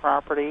getting a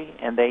property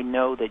and they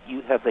know that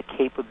you have the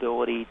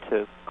capability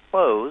to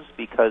close,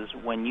 because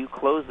when you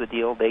close the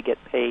deal, they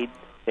get paid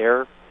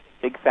their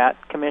big fat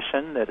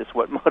commission, that is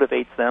what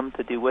motivates them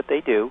to do what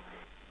they do,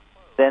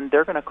 then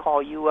they're going to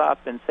call you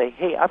up and say,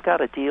 hey, I've got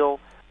a deal. Would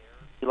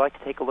you like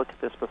to take a look at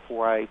this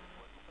before I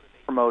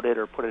promote it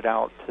or put it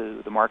out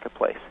to the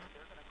marketplace?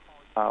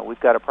 We've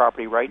got a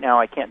property right now.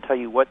 I can't tell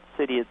you what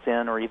city it's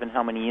in or even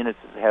how many units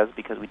it has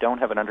because we don't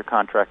have it under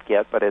contract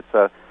yet, but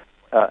it's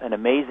an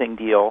amazing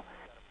deal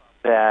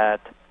that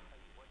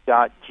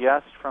got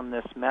just from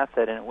this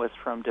method, and it was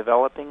from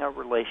developing a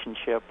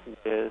relationship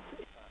with a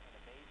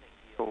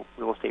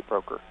real estate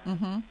broker.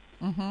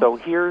 So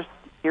here's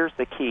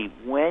the key.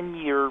 When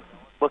you're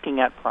looking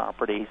at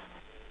properties,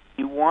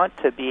 you want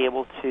to be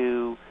able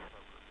to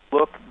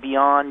look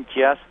beyond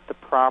just the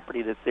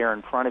property that's there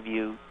in front of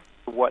you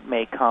to what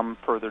may come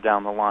further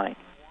down the line.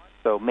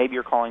 So maybe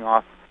you're calling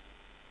off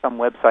some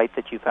website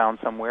that you found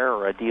somewhere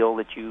or a deal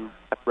that you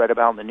have read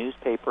about in the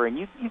newspaper, and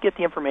you get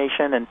the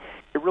information, and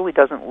it really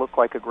doesn't look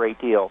like a great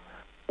deal.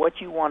 What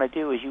you want to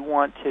do is you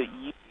want to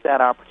use that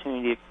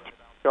opportunity to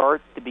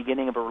start the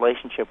beginning of a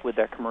relationship with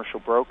that commercial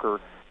broker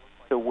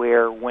to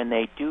where when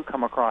they do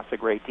come across a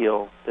great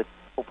deal, that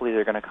hopefully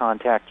they're going to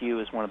contact you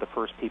as one of the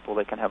first people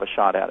that can have a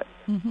shot at it.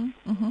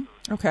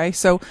 Okay,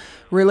 so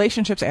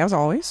relationships, as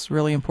always,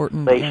 really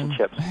important.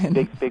 Relationships,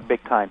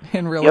 big time.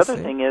 In real estate. estate. The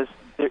other thing is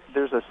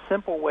there's a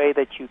simple way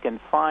that you can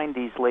find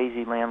these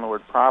lazy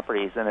landlord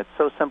properties, and it's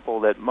so simple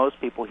that most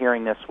people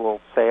hearing this will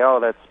say, oh,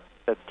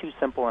 that's too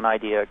simple an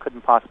idea. It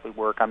couldn't possibly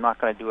work. I'm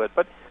not going to do it.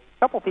 But a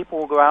couple people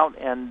will go out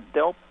and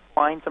they'll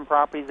find some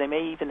properties. They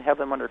may even have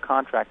them under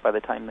contract by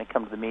the time they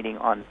come to the meeting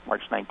on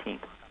March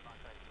 19th.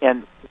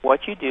 And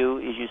what you do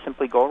is you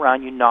simply go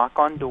around, you knock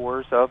on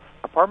doors of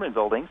apartment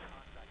buildings,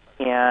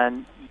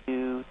 and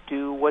you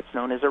do what's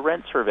known as a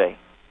rent survey.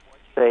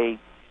 Say,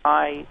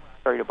 hi,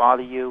 sorry to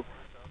bother you.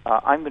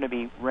 I'm going to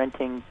be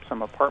renting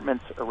some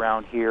apartments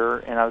around here,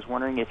 and I was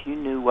wondering if you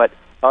knew what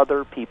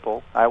other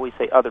people, I always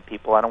say other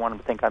people, I don't want them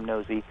to think I'm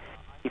nosy,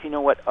 if you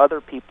know what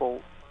other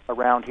people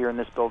around here in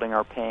this building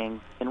are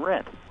paying in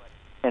rent.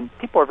 And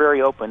people are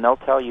very open. They'll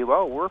tell you,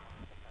 oh,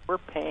 we're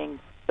paying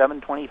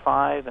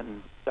 $725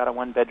 and got a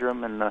one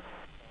bedroom and the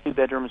 2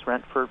 bedrooms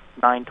rent for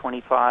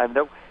 $925.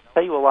 They'll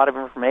tell you a lot of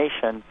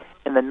information.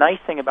 And the nice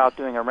thing about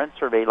doing a rent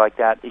survey like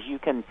that is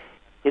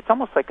it's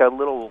almost like a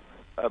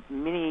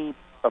mini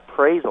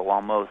appraisal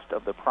almost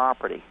of the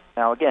property.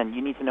 Now, again,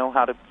 you need to know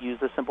how to use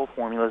the simple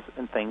formulas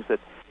and things that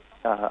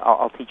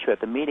I'll teach you at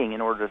the meeting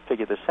in order to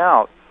figure this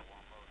out.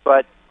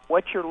 But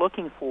what you're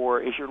looking for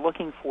is you're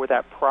looking for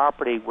that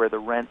property where the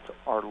rents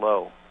are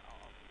low.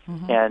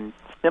 Mm-hmm. And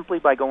simply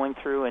by going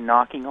through and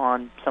knocking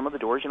on some of the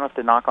doors, you don't have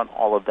to knock on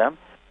all of them.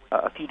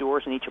 A few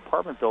doors in each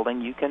apartment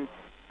building, you can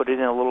put it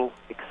in a little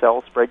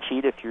Excel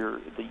spreadsheet if you're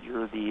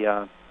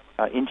the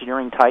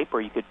engineering type,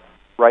 or you could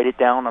write it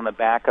down on the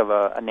back of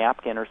a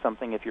napkin or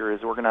something if you're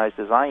as organized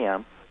as I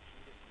am.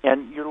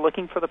 And you're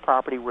looking for the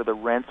property where the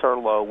rents are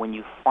low. When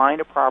you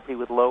find a property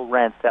with low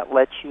rents, that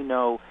lets you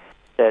know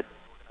that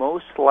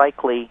most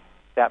likely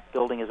that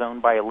building is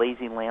owned by a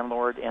lazy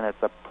landlord, and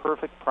it's a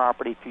perfect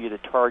property for you to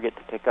target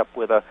to pick up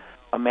with a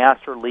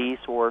master lease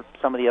or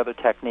some of the other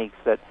techniques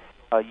that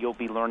you'll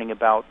be learning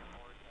about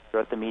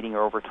at the meeting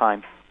or over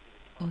time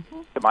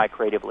to buy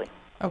creatively.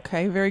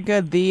 Okay, very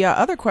good. The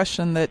other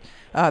question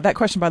that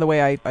question, by the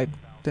way, I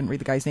didn't read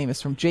the guy's name,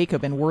 is from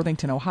Jacob in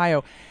Worthington,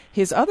 Ohio.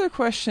 His other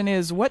question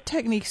is, what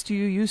techniques do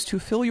you use to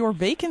fill your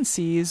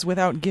vacancies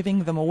without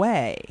giving them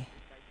away?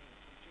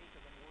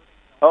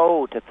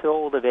 Oh, to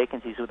fill the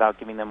vacancies without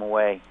giving them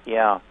away.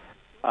 Yeah.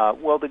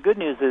 Well, the good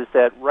news is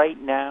that right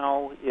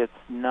now it's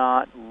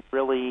not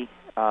really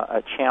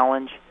a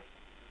challenge.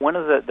 One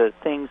of the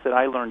things that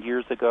I learned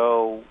years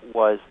ago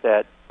was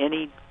that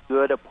any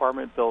good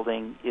apartment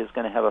building is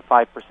going to have a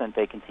 5%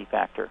 vacancy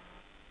factor.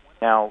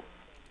 Now,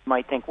 you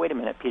might think, wait a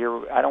minute,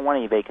 Peter, I don't want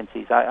any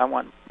vacancies. I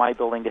want my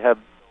building to have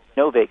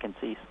no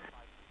vacancies.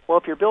 Well,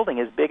 if your building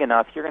is big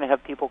enough, you're going to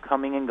have people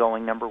coming and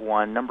going, number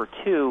one. Number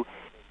two,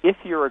 if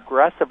you're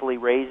aggressively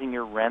raising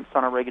your rents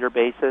on a regular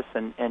basis,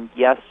 and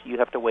yes, you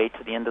have to wait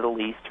to the end of the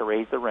lease to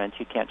raise the rent.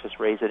 You can't just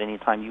raise it any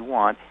time you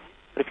want.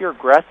 But if you're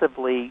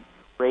aggressively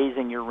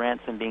raising your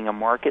rents and being a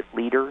market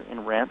leader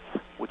in rents,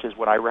 which is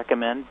what I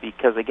recommend,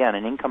 because, again,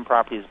 an income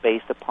property is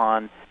based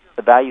upon,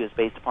 the value is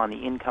based upon the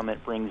income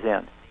it brings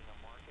in.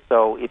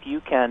 So if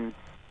you can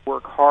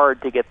work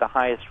hard to get the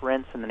highest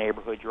rents in the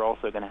neighborhood, you're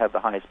also going to have the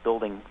highest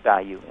building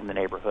value in the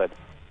neighborhood.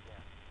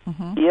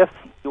 Mm-hmm. If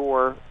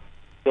your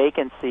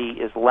vacancy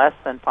is less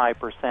than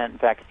 5%, in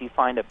fact, if you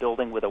find a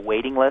building with a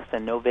waiting list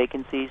and no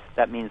vacancies,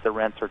 that means the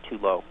rents are too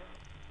low.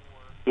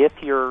 If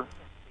your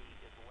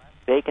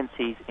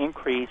vacancies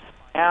increase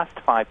past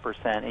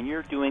 5% and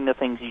you're doing the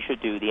things you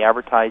should do, the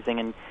advertising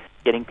and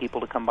getting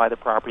people to come buy the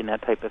property and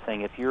that type of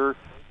thing, if your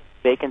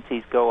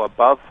vacancies go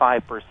above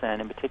 5%,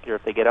 in particular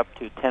if they get up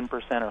to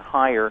 10% or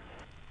higher,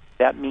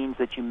 that means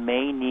that you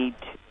may need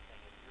to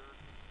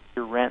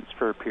your rents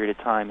for a period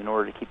of time in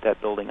order to keep that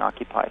building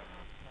occupied.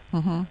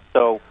 Mm-hmm.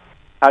 So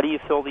how do you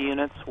fill the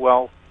units?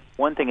 Well,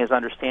 one thing is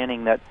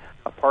understanding that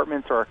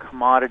apartments are a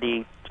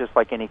commodity just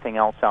like anything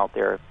else out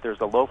there. If there's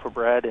a loaf of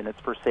bread and it's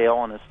for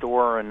sale in a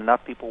store and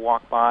enough people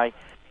walk by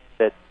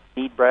that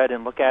need bread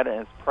and look at it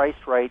and it's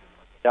priced right,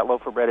 that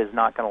loaf of bread is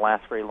not going to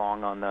last very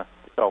long on the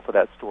shelf of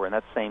that store. And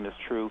that same is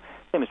true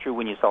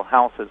when you sell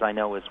houses, I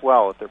know as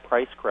well, if they're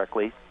priced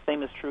correctly.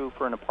 Same is true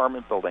for an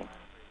apartment building.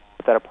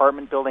 If that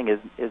apartment building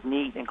is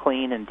neat and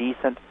clean and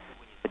decent,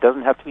 it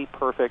doesn't have to be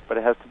perfect, but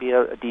it has to be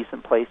a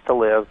decent place to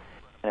live,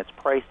 and it's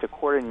priced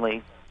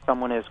accordingly,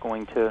 someone is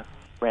going to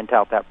rent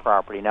out that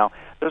property. Now,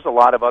 there's a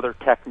lot of other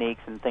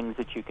techniques and things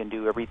that you can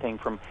do, everything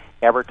from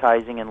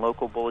advertising in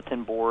local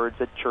bulletin boards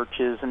at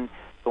churches and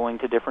going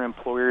to different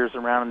employers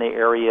around in the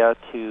area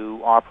to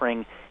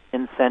offering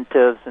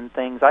incentives and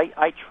things.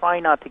 I try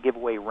not to give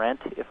away rent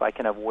if I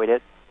can avoid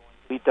it.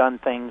 We've done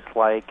things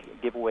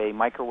like give away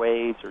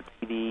microwaves or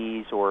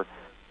TVs or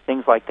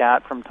things like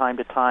that from time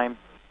to time,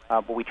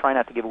 but we try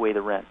not to give away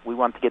the rent. We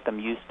want to get them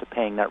used to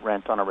paying that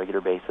rent on a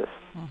regular basis.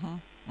 Mm-hmm.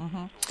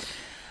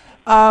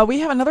 Mm-hmm. We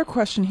have another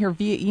question here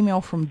via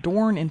email from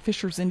Dorn in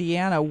Fishers,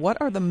 Indiana.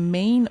 What are the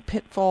main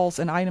pitfalls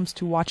and items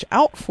to watch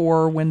out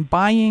for when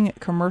buying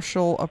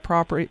commercial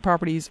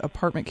properties,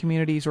 apartment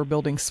communities, or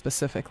buildings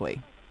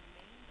specifically?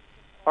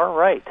 All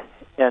right.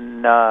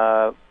 And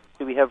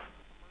do we have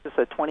just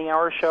a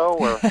 20-hour show,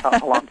 or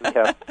how long do we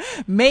have?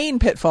 Main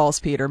pitfalls,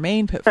 Peter,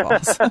 main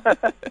pitfalls.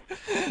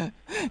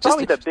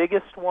 Probably the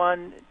biggest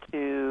one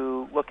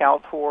to look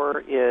out for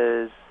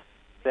is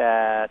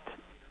that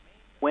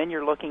when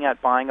you're looking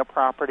at buying a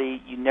property,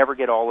 you never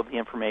get all of the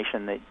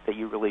information that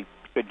you really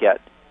should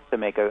get to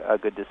make a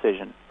good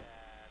decision.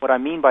 What I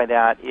mean by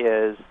that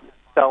is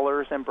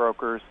sellers and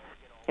brokers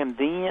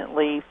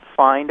conveniently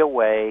find a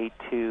way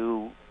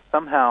to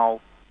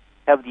somehow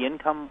have the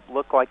income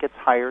look like it's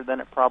higher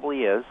than it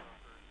probably is,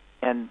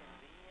 and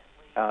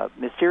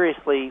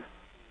mysteriously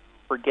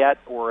forget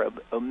or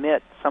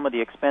omit some of the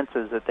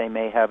expenses that they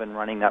may have in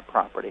running that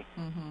property.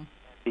 Mm-hmm.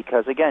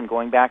 Because, again,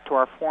 going back to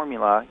our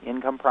formula,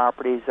 income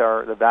properties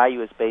the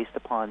value is based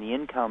upon the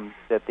income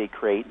that they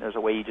create. And there's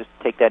a way you just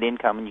take that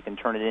income and you can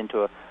turn it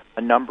into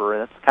a number.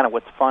 And that's kind of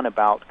what's fun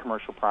about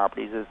commercial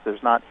properties is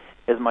there's not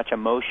as much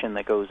emotion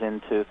that goes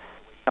into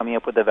coming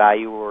up with a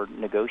value or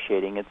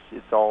negotiating.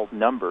 It's all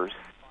numbers.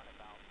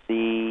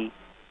 The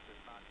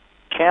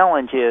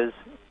challenge is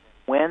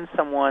when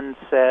someone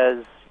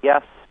says,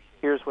 yes,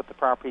 here's what the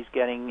property's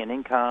getting in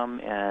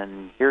income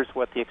and here's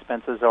what the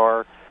expenses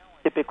are.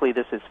 Typically,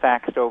 this is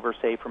faxed over,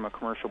 say, from a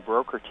commercial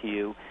broker to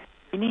you.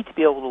 you need to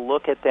be able to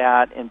look at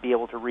that and be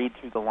able to read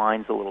through the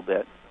lines a little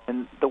bit.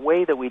 And the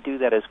way that we do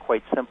that is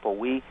quite simple.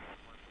 We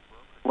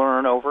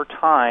learn over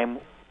time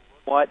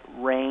what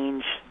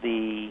range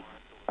the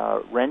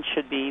rent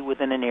should be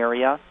within an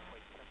area,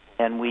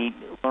 and we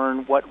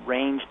learn what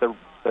range the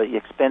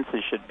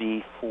expenses should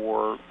be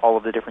for all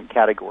of the different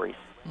categories.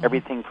 Mm-hmm.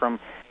 Everything from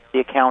the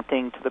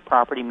accounting to the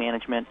property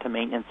management to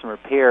maintenance and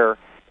repair.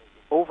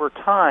 Over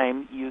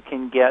time, you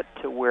can get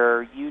to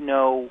where you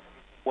know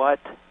what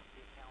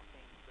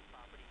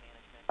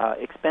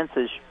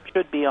expenses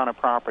should be on a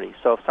property.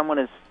 So if someone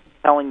is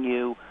telling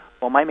you,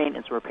 well, my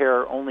maintenance and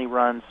repair only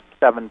runs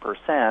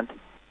 7%,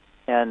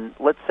 and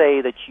let's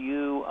say that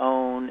you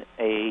own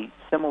a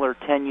similar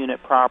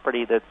 10-unit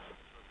property that's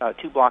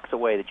 2 blocks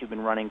away that you've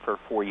been running for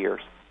 4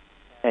 years,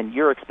 and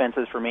your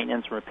expenses for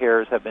maintenance and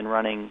repairs have been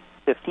running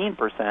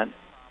 15%,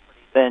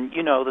 then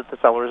you know that the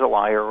seller is a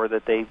liar, or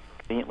that they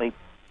conveniently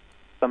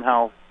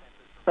somehow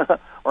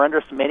are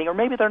underestimating, or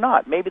maybe they're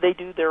not. Maybe they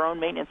do their own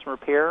maintenance and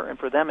repair, and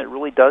for them it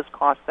really does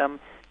cost them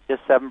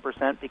just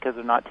 7% because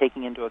they're not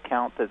taking into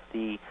account that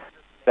the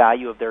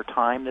value of their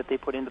time that they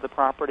put into the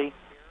property.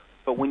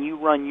 But when you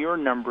run your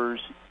numbers,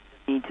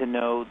 you need to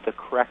know the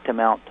correct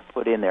amount to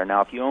put in there.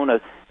 Now, if you own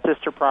a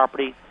sister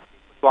property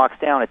blocks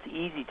down, it's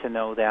easy to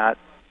know that.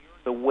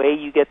 The way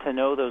you get to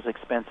know those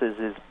expenses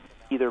is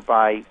either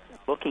by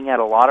looking at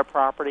a lot of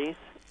properties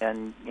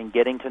and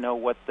getting to know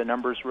what the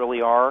numbers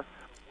really are,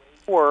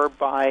 or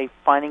by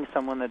finding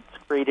someone that's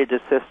created a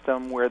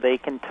system where they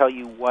can tell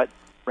you what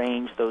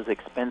range those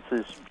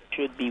expenses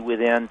should be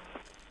within,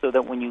 so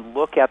that when you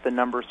look at the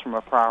numbers from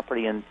a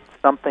property and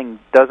something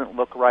doesn't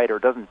look right or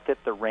doesn't fit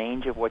the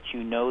range of what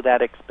you know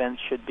that expense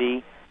should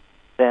be,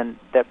 then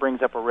that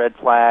brings up a red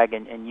flag,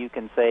 and you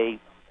can say,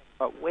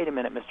 oh, wait a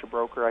minute, Mr.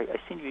 Broker, I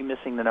seem to be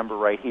missing the number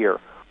right here.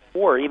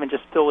 Or even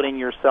just fill it in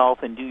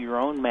yourself and do your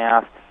own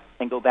math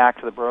and go back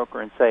to the broker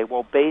and say,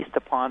 well, based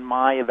upon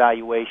my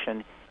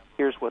evaluation,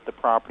 here's what the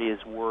property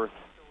is worth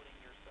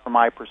from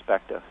my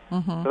perspective.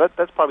 Mm-hmm. So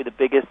that's probably the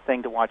biggest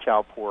thing to watch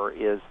out for,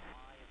 is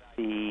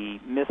the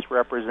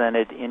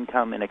misrepresented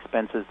income and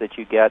expenses that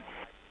you get.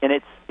 And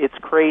it's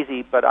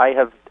crazy, but I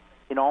have,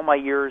 in all my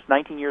years,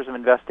 19 years of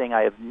investing,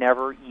 I have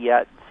never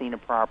yet seen a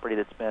property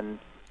that's been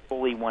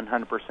fully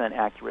 100%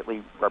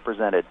 accurately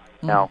represented.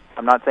 Mm-hmm. Now,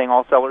 I'm not saying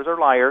all sellers are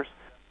liars.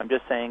 I'm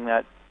just saying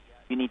that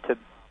you need to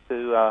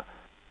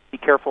be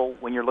careful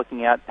when you're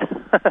looking at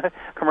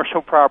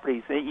commercial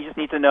properties. You just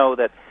need to know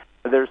that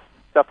there's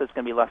stuff that's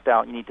going to be left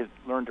out. You need to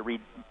learn to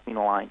read between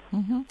the lines.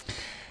 Mm-hmm.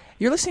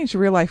 You're listening to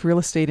Real Life Real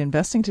Estate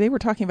Investing. Today we're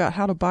talking about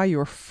how to buy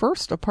your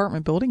first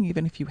apartment building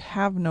even if you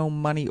have no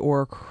money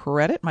or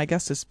credit. My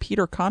guest is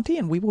Peter Conti,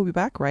 and we will be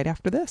back right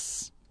after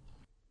this.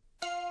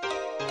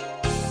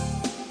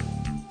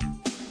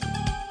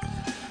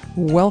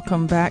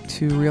 Welcome back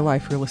to Real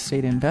Life Real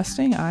Estate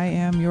Investing. I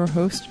am your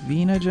host,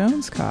 Vena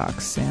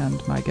Jones-Cox,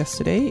 and my guest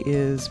today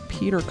is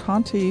Peter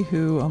Conti,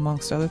 who,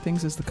 amongst other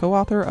things, is the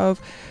co-author of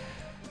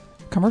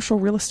Commercial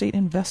Real Estate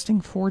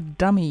Investing for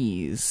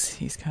Dummies.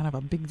 He's kind of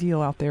a big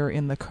deal out there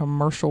in the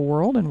commercial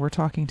world, and we're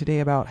talking today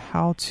about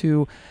how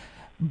to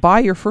buy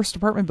your first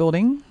apartment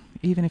building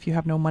even if you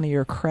have no money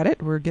or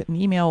credit. We're getting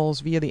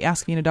emails via the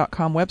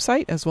AskVena.com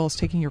website, as well as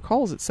taking your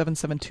calls at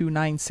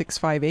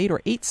 772-9658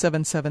 or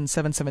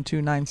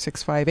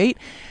 877-772-9658.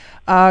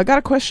 Got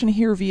a question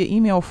here via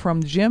email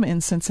from Jim in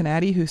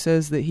Cincinnati, who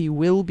says that he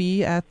will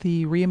be at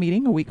the RIA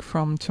meeting a week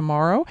from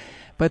tomorrow,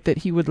 but that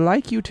he would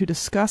like you to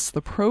discuss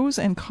the pros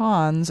and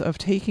cons of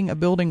taking a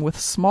building with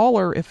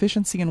smaller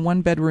efficiency and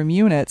one-bedroom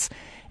units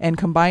and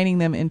combining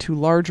them into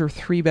larger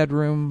 2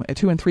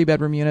 and 3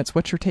 bedroom units.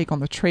 What's your take on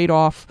the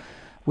trade-off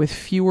with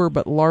fewer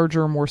but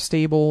larger, more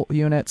stable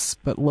units,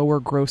 but lower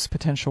gross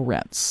potential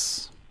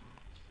rents?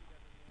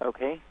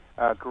 Okay,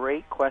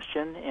 great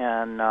question.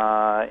 And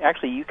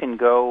actually, you can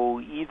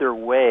go either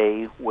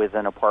way with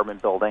an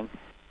apartment building.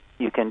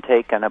 You can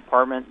take an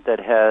apartment that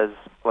has,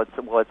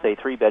 let's say,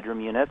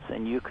 3-bedroom units,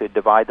 and you could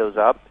divide those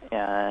up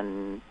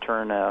and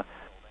turn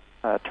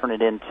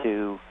it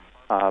into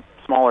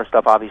smaller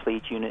stuff. Obviously,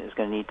 each unit is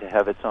going to need to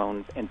have its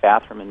own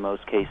bathroom in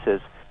most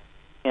cases.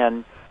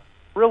 And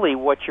really,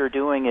 what you're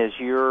doing is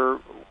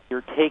you're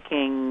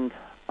taking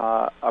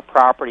a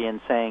property and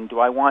saying, do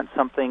I want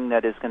something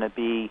that is going to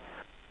be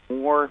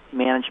more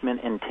management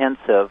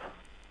intensive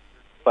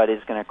but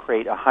is going to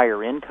create a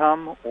higher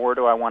income, or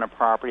do I want a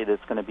property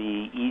that's going to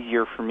be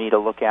easier for me to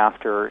look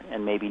after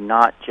and maybe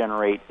not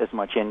generate as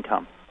much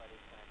income?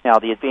 Now,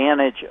 the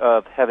advantage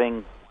of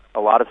having a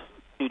lot of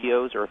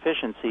studios or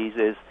efficiencies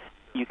is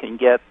you can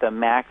get the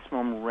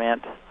maximum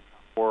rent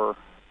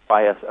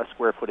by a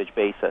square footage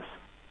basis.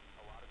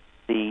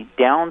 The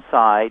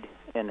downside,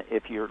 and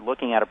if you're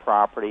looking at a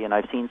property, and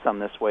I've seen some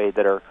this way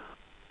that are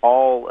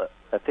all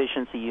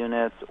efficiency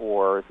units,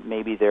 or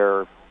maybe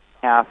they're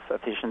half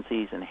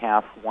efficiencies and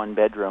half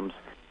one-bedrooms,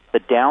 the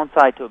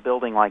downside to a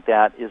building like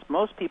that is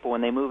most people,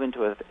 when they move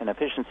into an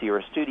efficiency or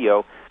a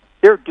studio,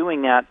 they're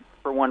doing that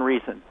for one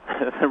reason.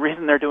 The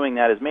reason they're doing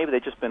that is maybe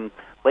they've just been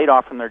laid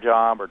off from their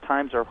job, or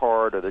times are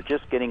hard, or they're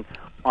just getting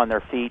on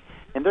their feet,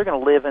 and they're going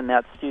to live in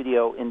that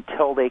studio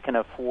until they can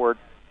afford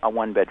a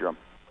one-bedroom.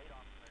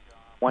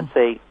 Once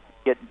they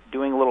get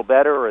doing a little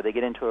better, or they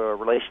get into a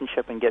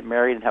relationship and get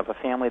married and have a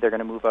family, they're going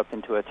to move up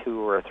into a 2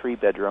 or a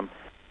 3-bedroom.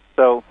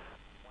 So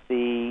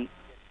the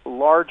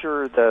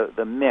larger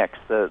the mix,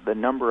 the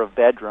number of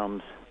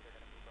bedrooms,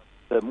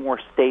 the more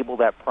stable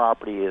that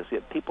property is.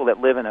 People that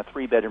live in a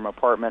 3-bedroom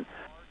apartment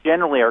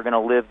generally are going to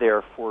live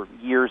there for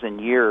years and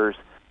years,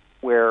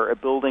 where a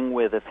building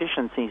with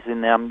efficiencies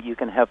in them, you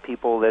can have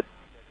people that,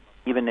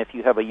 even if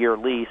you have a year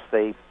lease,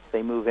 they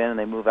move in and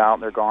they move out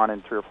and they're gone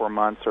in 3 or 4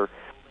 months. Or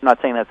I'm not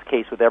saying that's the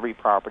case with every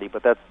property,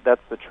 but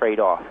that's the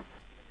trade-off.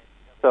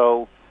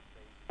 So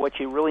what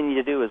you really need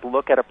to do is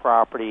look at a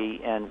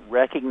property and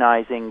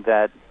recognizing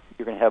that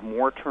you're going to have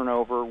more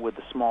turnover with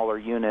the smaller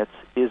units.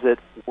 Is it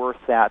worth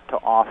that to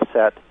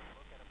offset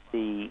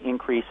the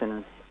increase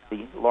in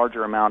the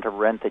larger amount of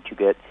rent that you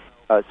get?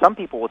 Some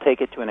people will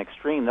take it to an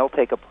extreme. They'll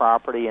take a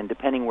property, and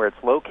depending where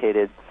it's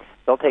located,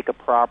 they'll take a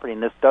property,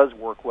 and this does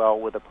work well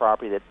with a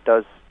property that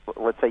does,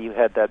 let's say you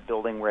had that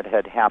building where it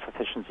had half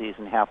efficiencies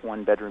and half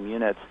one-bedroom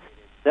units.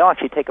 They'll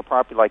actually take a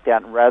property like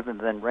that, and rather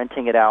than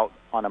renting it out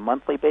on a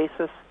monthly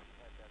basis,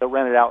 they'll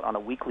rent it out on a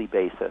weekly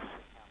basis.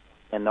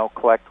 And they'll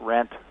collect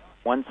rent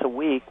once a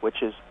week,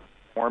 which is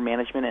more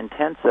management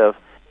intensive.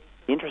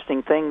 The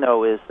interesting thing,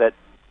 though, is that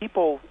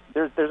people,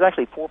 there's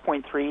actually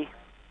 4.3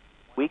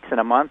 weeks in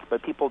a month,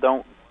 but people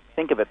don't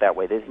think of it that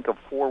way. They think of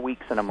 4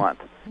 weeks in a month.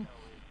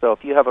 So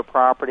if you have a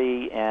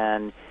property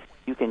and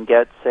you can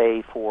get,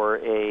 say, for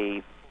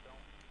an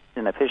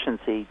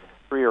efficiency,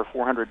 $300 or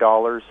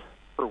 $400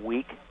 per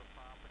week,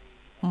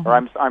 or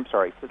I'm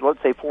sorry,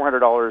 let's say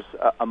 $400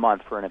 a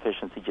month for an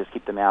efficiency. Just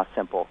keep the math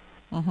simple.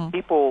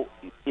 People,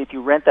 if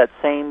you rent that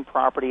same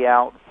property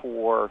out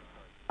for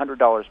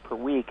 $100 per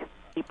week,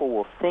 people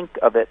will think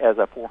of it as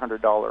a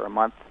 $400 a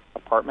month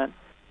apartment,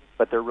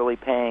 but they're really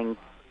paying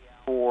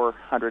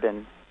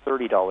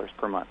 $430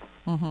 per month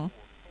on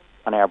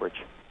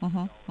average.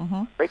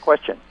 Great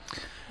question.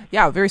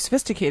 Yeah, very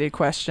sophisticated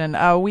question.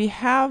 We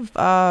have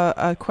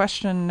a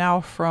question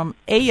now from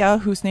Aya,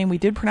 whose name we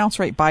did pronounce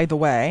right, by the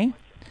way.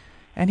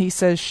 And he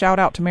says, shout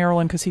out to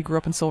Maryland because he grew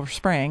up in Silver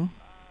Spring.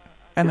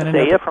 And then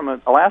Aya from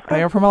Alaska?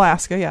 Aya from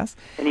Alaska, yes.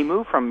 And he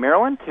moved from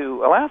Maryland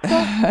to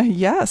Alaska?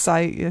 Yes,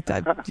 you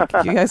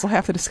guys will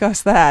have to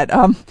discuss that.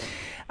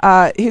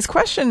 His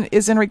question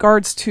is in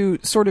regards to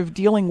sort of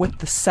dealing with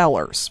the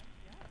sellers.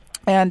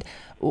 And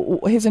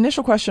his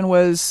initial question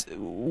was,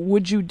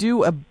 would you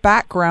do a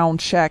background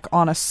check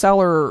on a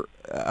seller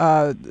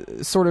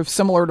sort of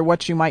similar to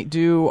what you might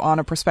do on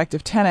a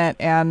prospective tenant?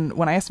 And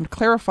when I asked him to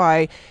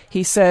clarify,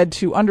 he said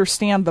to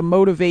understand the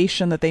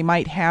motivation that they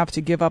might have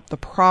to give up the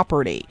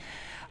property.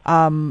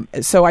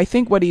 So I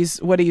think what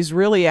he's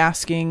really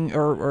asking,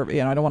 or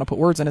I don't want to put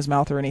words in his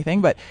mouth or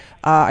anything, but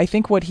I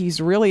think what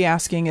he's really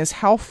asking is,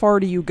 how far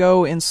do you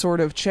go in sort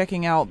of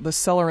checking out the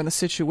seller and the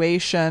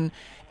situation?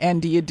 And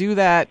do you do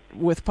that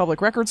with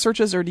public record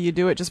searches, or do you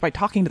do it just by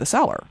talking to the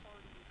seller?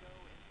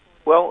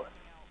 Well,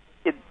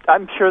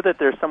 I'm sure that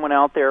there's someone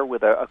out there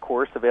with a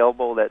course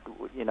available that,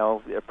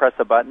 press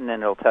a button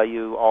and it'll tell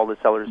you all the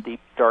seller's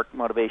deep, dark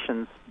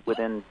motivations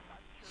within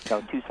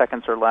 2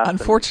 seconds or less.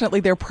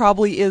 Unfortunately, there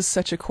probably is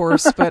such a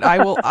course, but I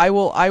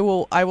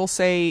will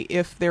say,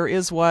 if there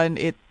is one,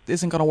 it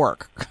isn't going to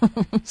work.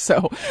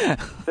 So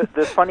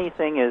the funny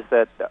thing is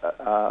that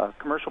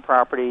commercial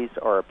properties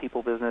are a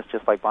people business,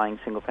 just like buying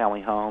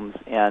single-family homes.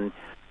 And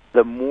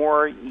the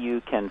more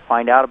you can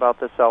find out about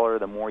the seller,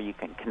 the more you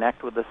can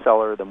connect with the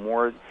seller, the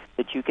more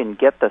that you can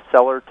get the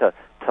seller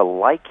to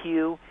like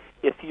you.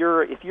 If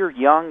you're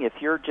young, if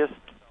you're just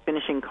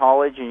finishing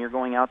college and you're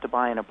going out to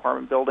buy an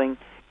apartment building,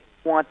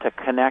 you want to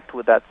connect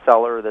with that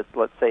seller. That,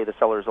 let's say the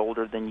seller's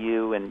older than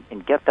you,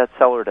 and get that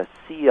seller to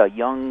see a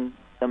young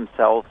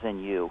themselves in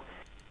you,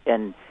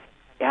 and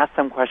ask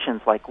them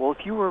questions like, well,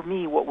 if you were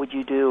me, what would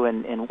you do?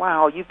 And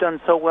wow, you've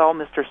done so well,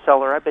 Mr.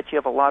 Seller. I bet you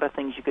have a lot of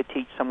things you could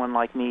teach someone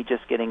like me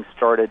just getting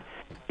started.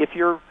 If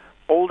you're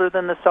older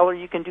than the seller,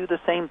 you can do the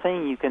same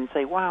thing. You can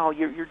say, wow,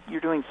 you're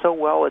doing so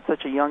well at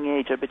such a young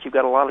age. I bet you've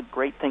got a lot of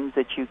great things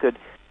that you could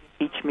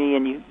teach me.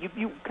 And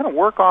you kind of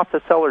work off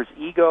the seller's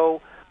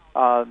ego.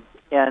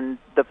 And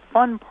the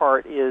fun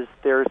part is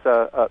there's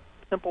a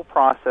simple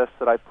process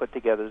that I put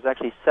together. There's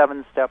actually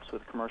 7 steps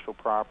with commercial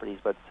properties,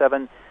 but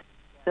 7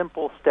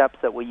 simple steps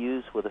that we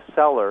use with a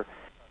seller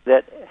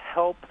that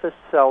help the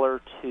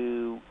seller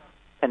to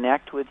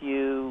connect with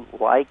you,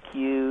 like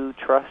you,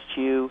 trust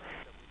you,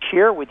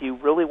 share with you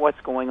really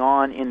what's going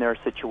on in their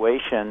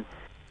situation.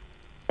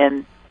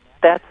 And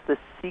that's the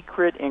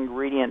secret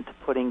ingredient to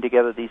putting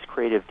together these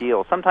creative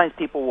deals. Sometimes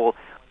people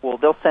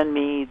they'll send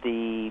me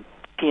the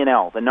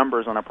P&L, the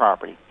numbers on a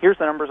property. Here's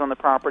the numbers on the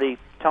property.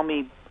 Tell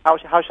me, how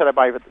should I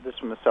buy this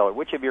from the seller?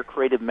 Which of your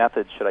creative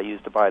methods should I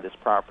use to buy this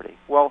property?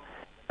 Well,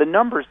 the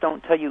numbers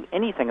don't tell you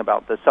anything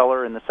about the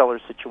seller and the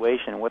seller's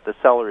situation and what the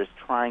seller is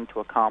trying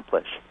to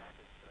accomplish.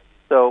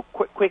 So,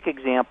 quick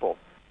example.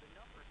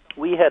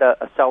 We had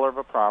a seller of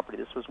a property.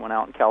 This was one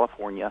out in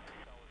California,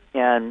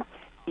 and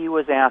he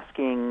was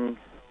asking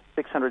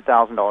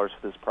 $600,000 for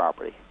this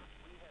property.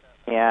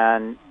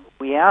 And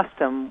we asked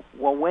him,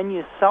 well, when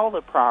you sell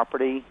the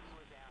property,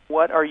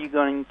 what are you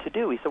going to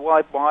do? He said, well,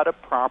 I bought a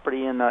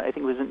property in, I think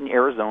it was in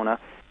Arizona.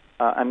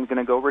 I'm going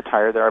to go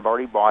retire there. I've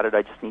already bought it.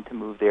 I just need to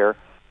move there.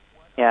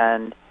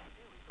 And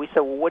we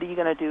said, well, what are you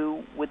going to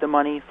do with the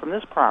money from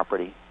this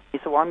property? He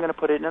said, well, I'm going to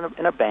put it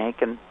in a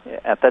bank. And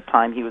at that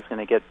time, he was going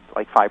to get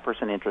like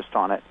 5% interest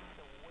on it.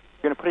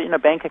 You're going to put it in a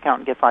bank account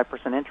and get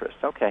 5% interest.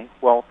 Okay.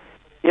 Well,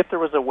 if there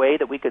was a way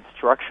that we could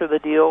structure the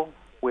deal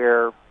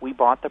where we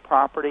bought the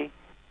property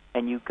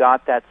and you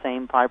got that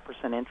same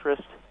 5%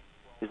 interest,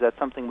 is that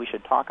something we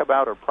should talk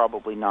about or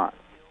probably not?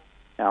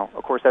 Now,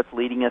 of course, that's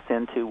leading us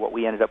into what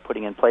we ended up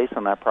putting in place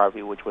on that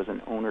property, which was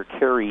an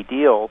owner-carry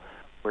deal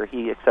where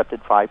he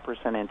accepted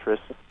 5%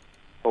 interest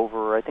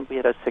over, I think we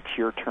had a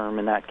 6-year term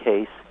in that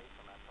case,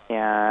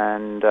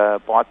 and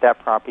bought that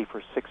property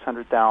for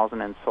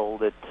 $600,000 and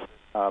sold it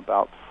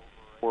about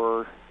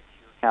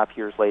 4.5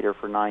 years later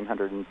for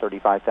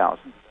 $935,000.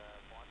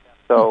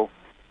 So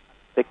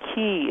the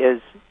key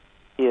is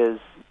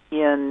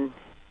in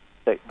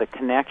the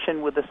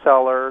connection with the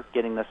seller,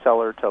 getting the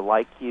seller to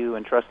like you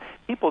and trust.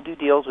 People do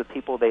deals with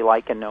people they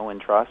like and know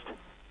and trust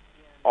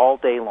all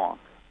day long.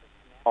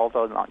 All day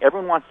long.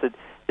 Everyone wants to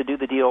do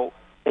the deal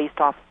based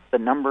off the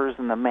numbers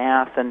and the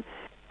math and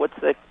what's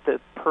the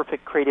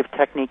perfect creative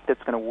technique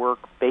that's going to work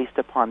based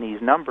upon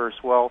these numbers.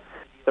 Well,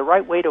 the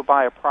right way to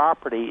buy a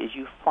property is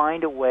you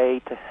find a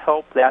way to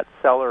help that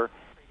seller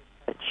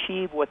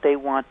achieve what they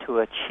want to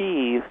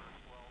achieve,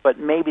 but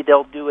maybe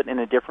they'll do it in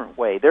a different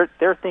way.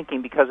 They're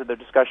thinking, because of their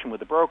discussion with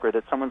the broker,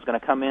 that someone's going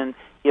to come in,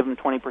 give them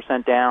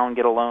 20% down,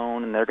 get a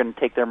loan, and they're going to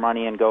take their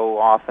money and go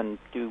off and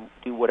do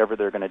whatever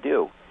they're going to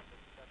do.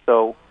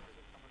 So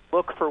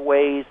look for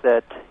ways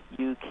that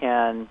you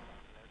can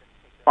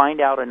find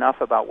out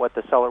enough about what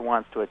the seller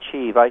wants to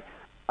achieve. I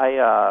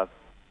had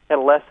a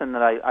lesson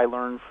that I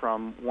learned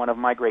from one of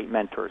my great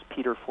mentors,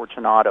 Peter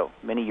Fortunato,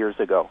 many years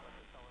ago.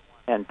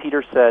 And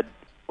Peter said,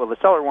 well, the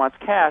seller wants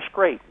cash.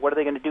 Great. What are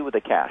they going to do with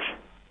the cash?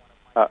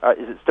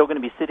 Is it still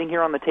going to be sitting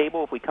here on the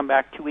table if we come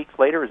back 2 weeks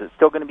later? Is it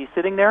still going to be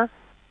sitting there?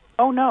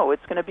 Oh, no,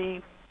 it's going to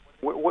be,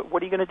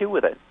 what are you going to do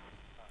with it?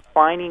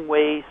 Finding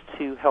ways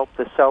to help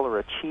the seller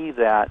achieve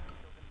that,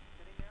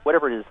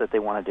 whatever it is that they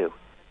want to do.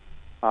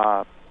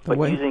 But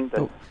using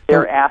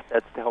their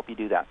assets to help you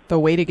do that. The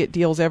way to get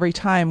deals every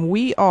time.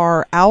 We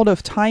are out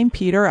of time,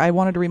 Peter. I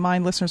wanted to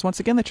remind listeners once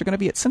again that you're going to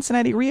be at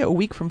Cincinnati REIA a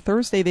week from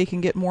Thursday. They can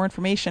get more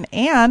information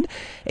and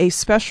a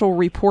special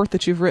report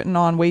that you've written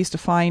on ways to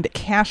find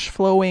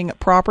cash-flowing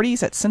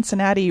properties at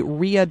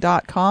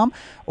CincinnatiREIA.com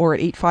or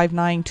at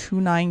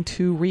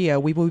 859-292-REIA.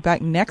 We will be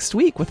back next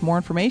week with more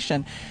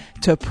information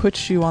to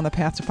put you on the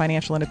path to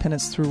financial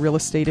independence through real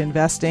estate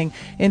investing.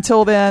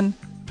 Until then,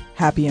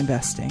 happy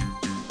investing.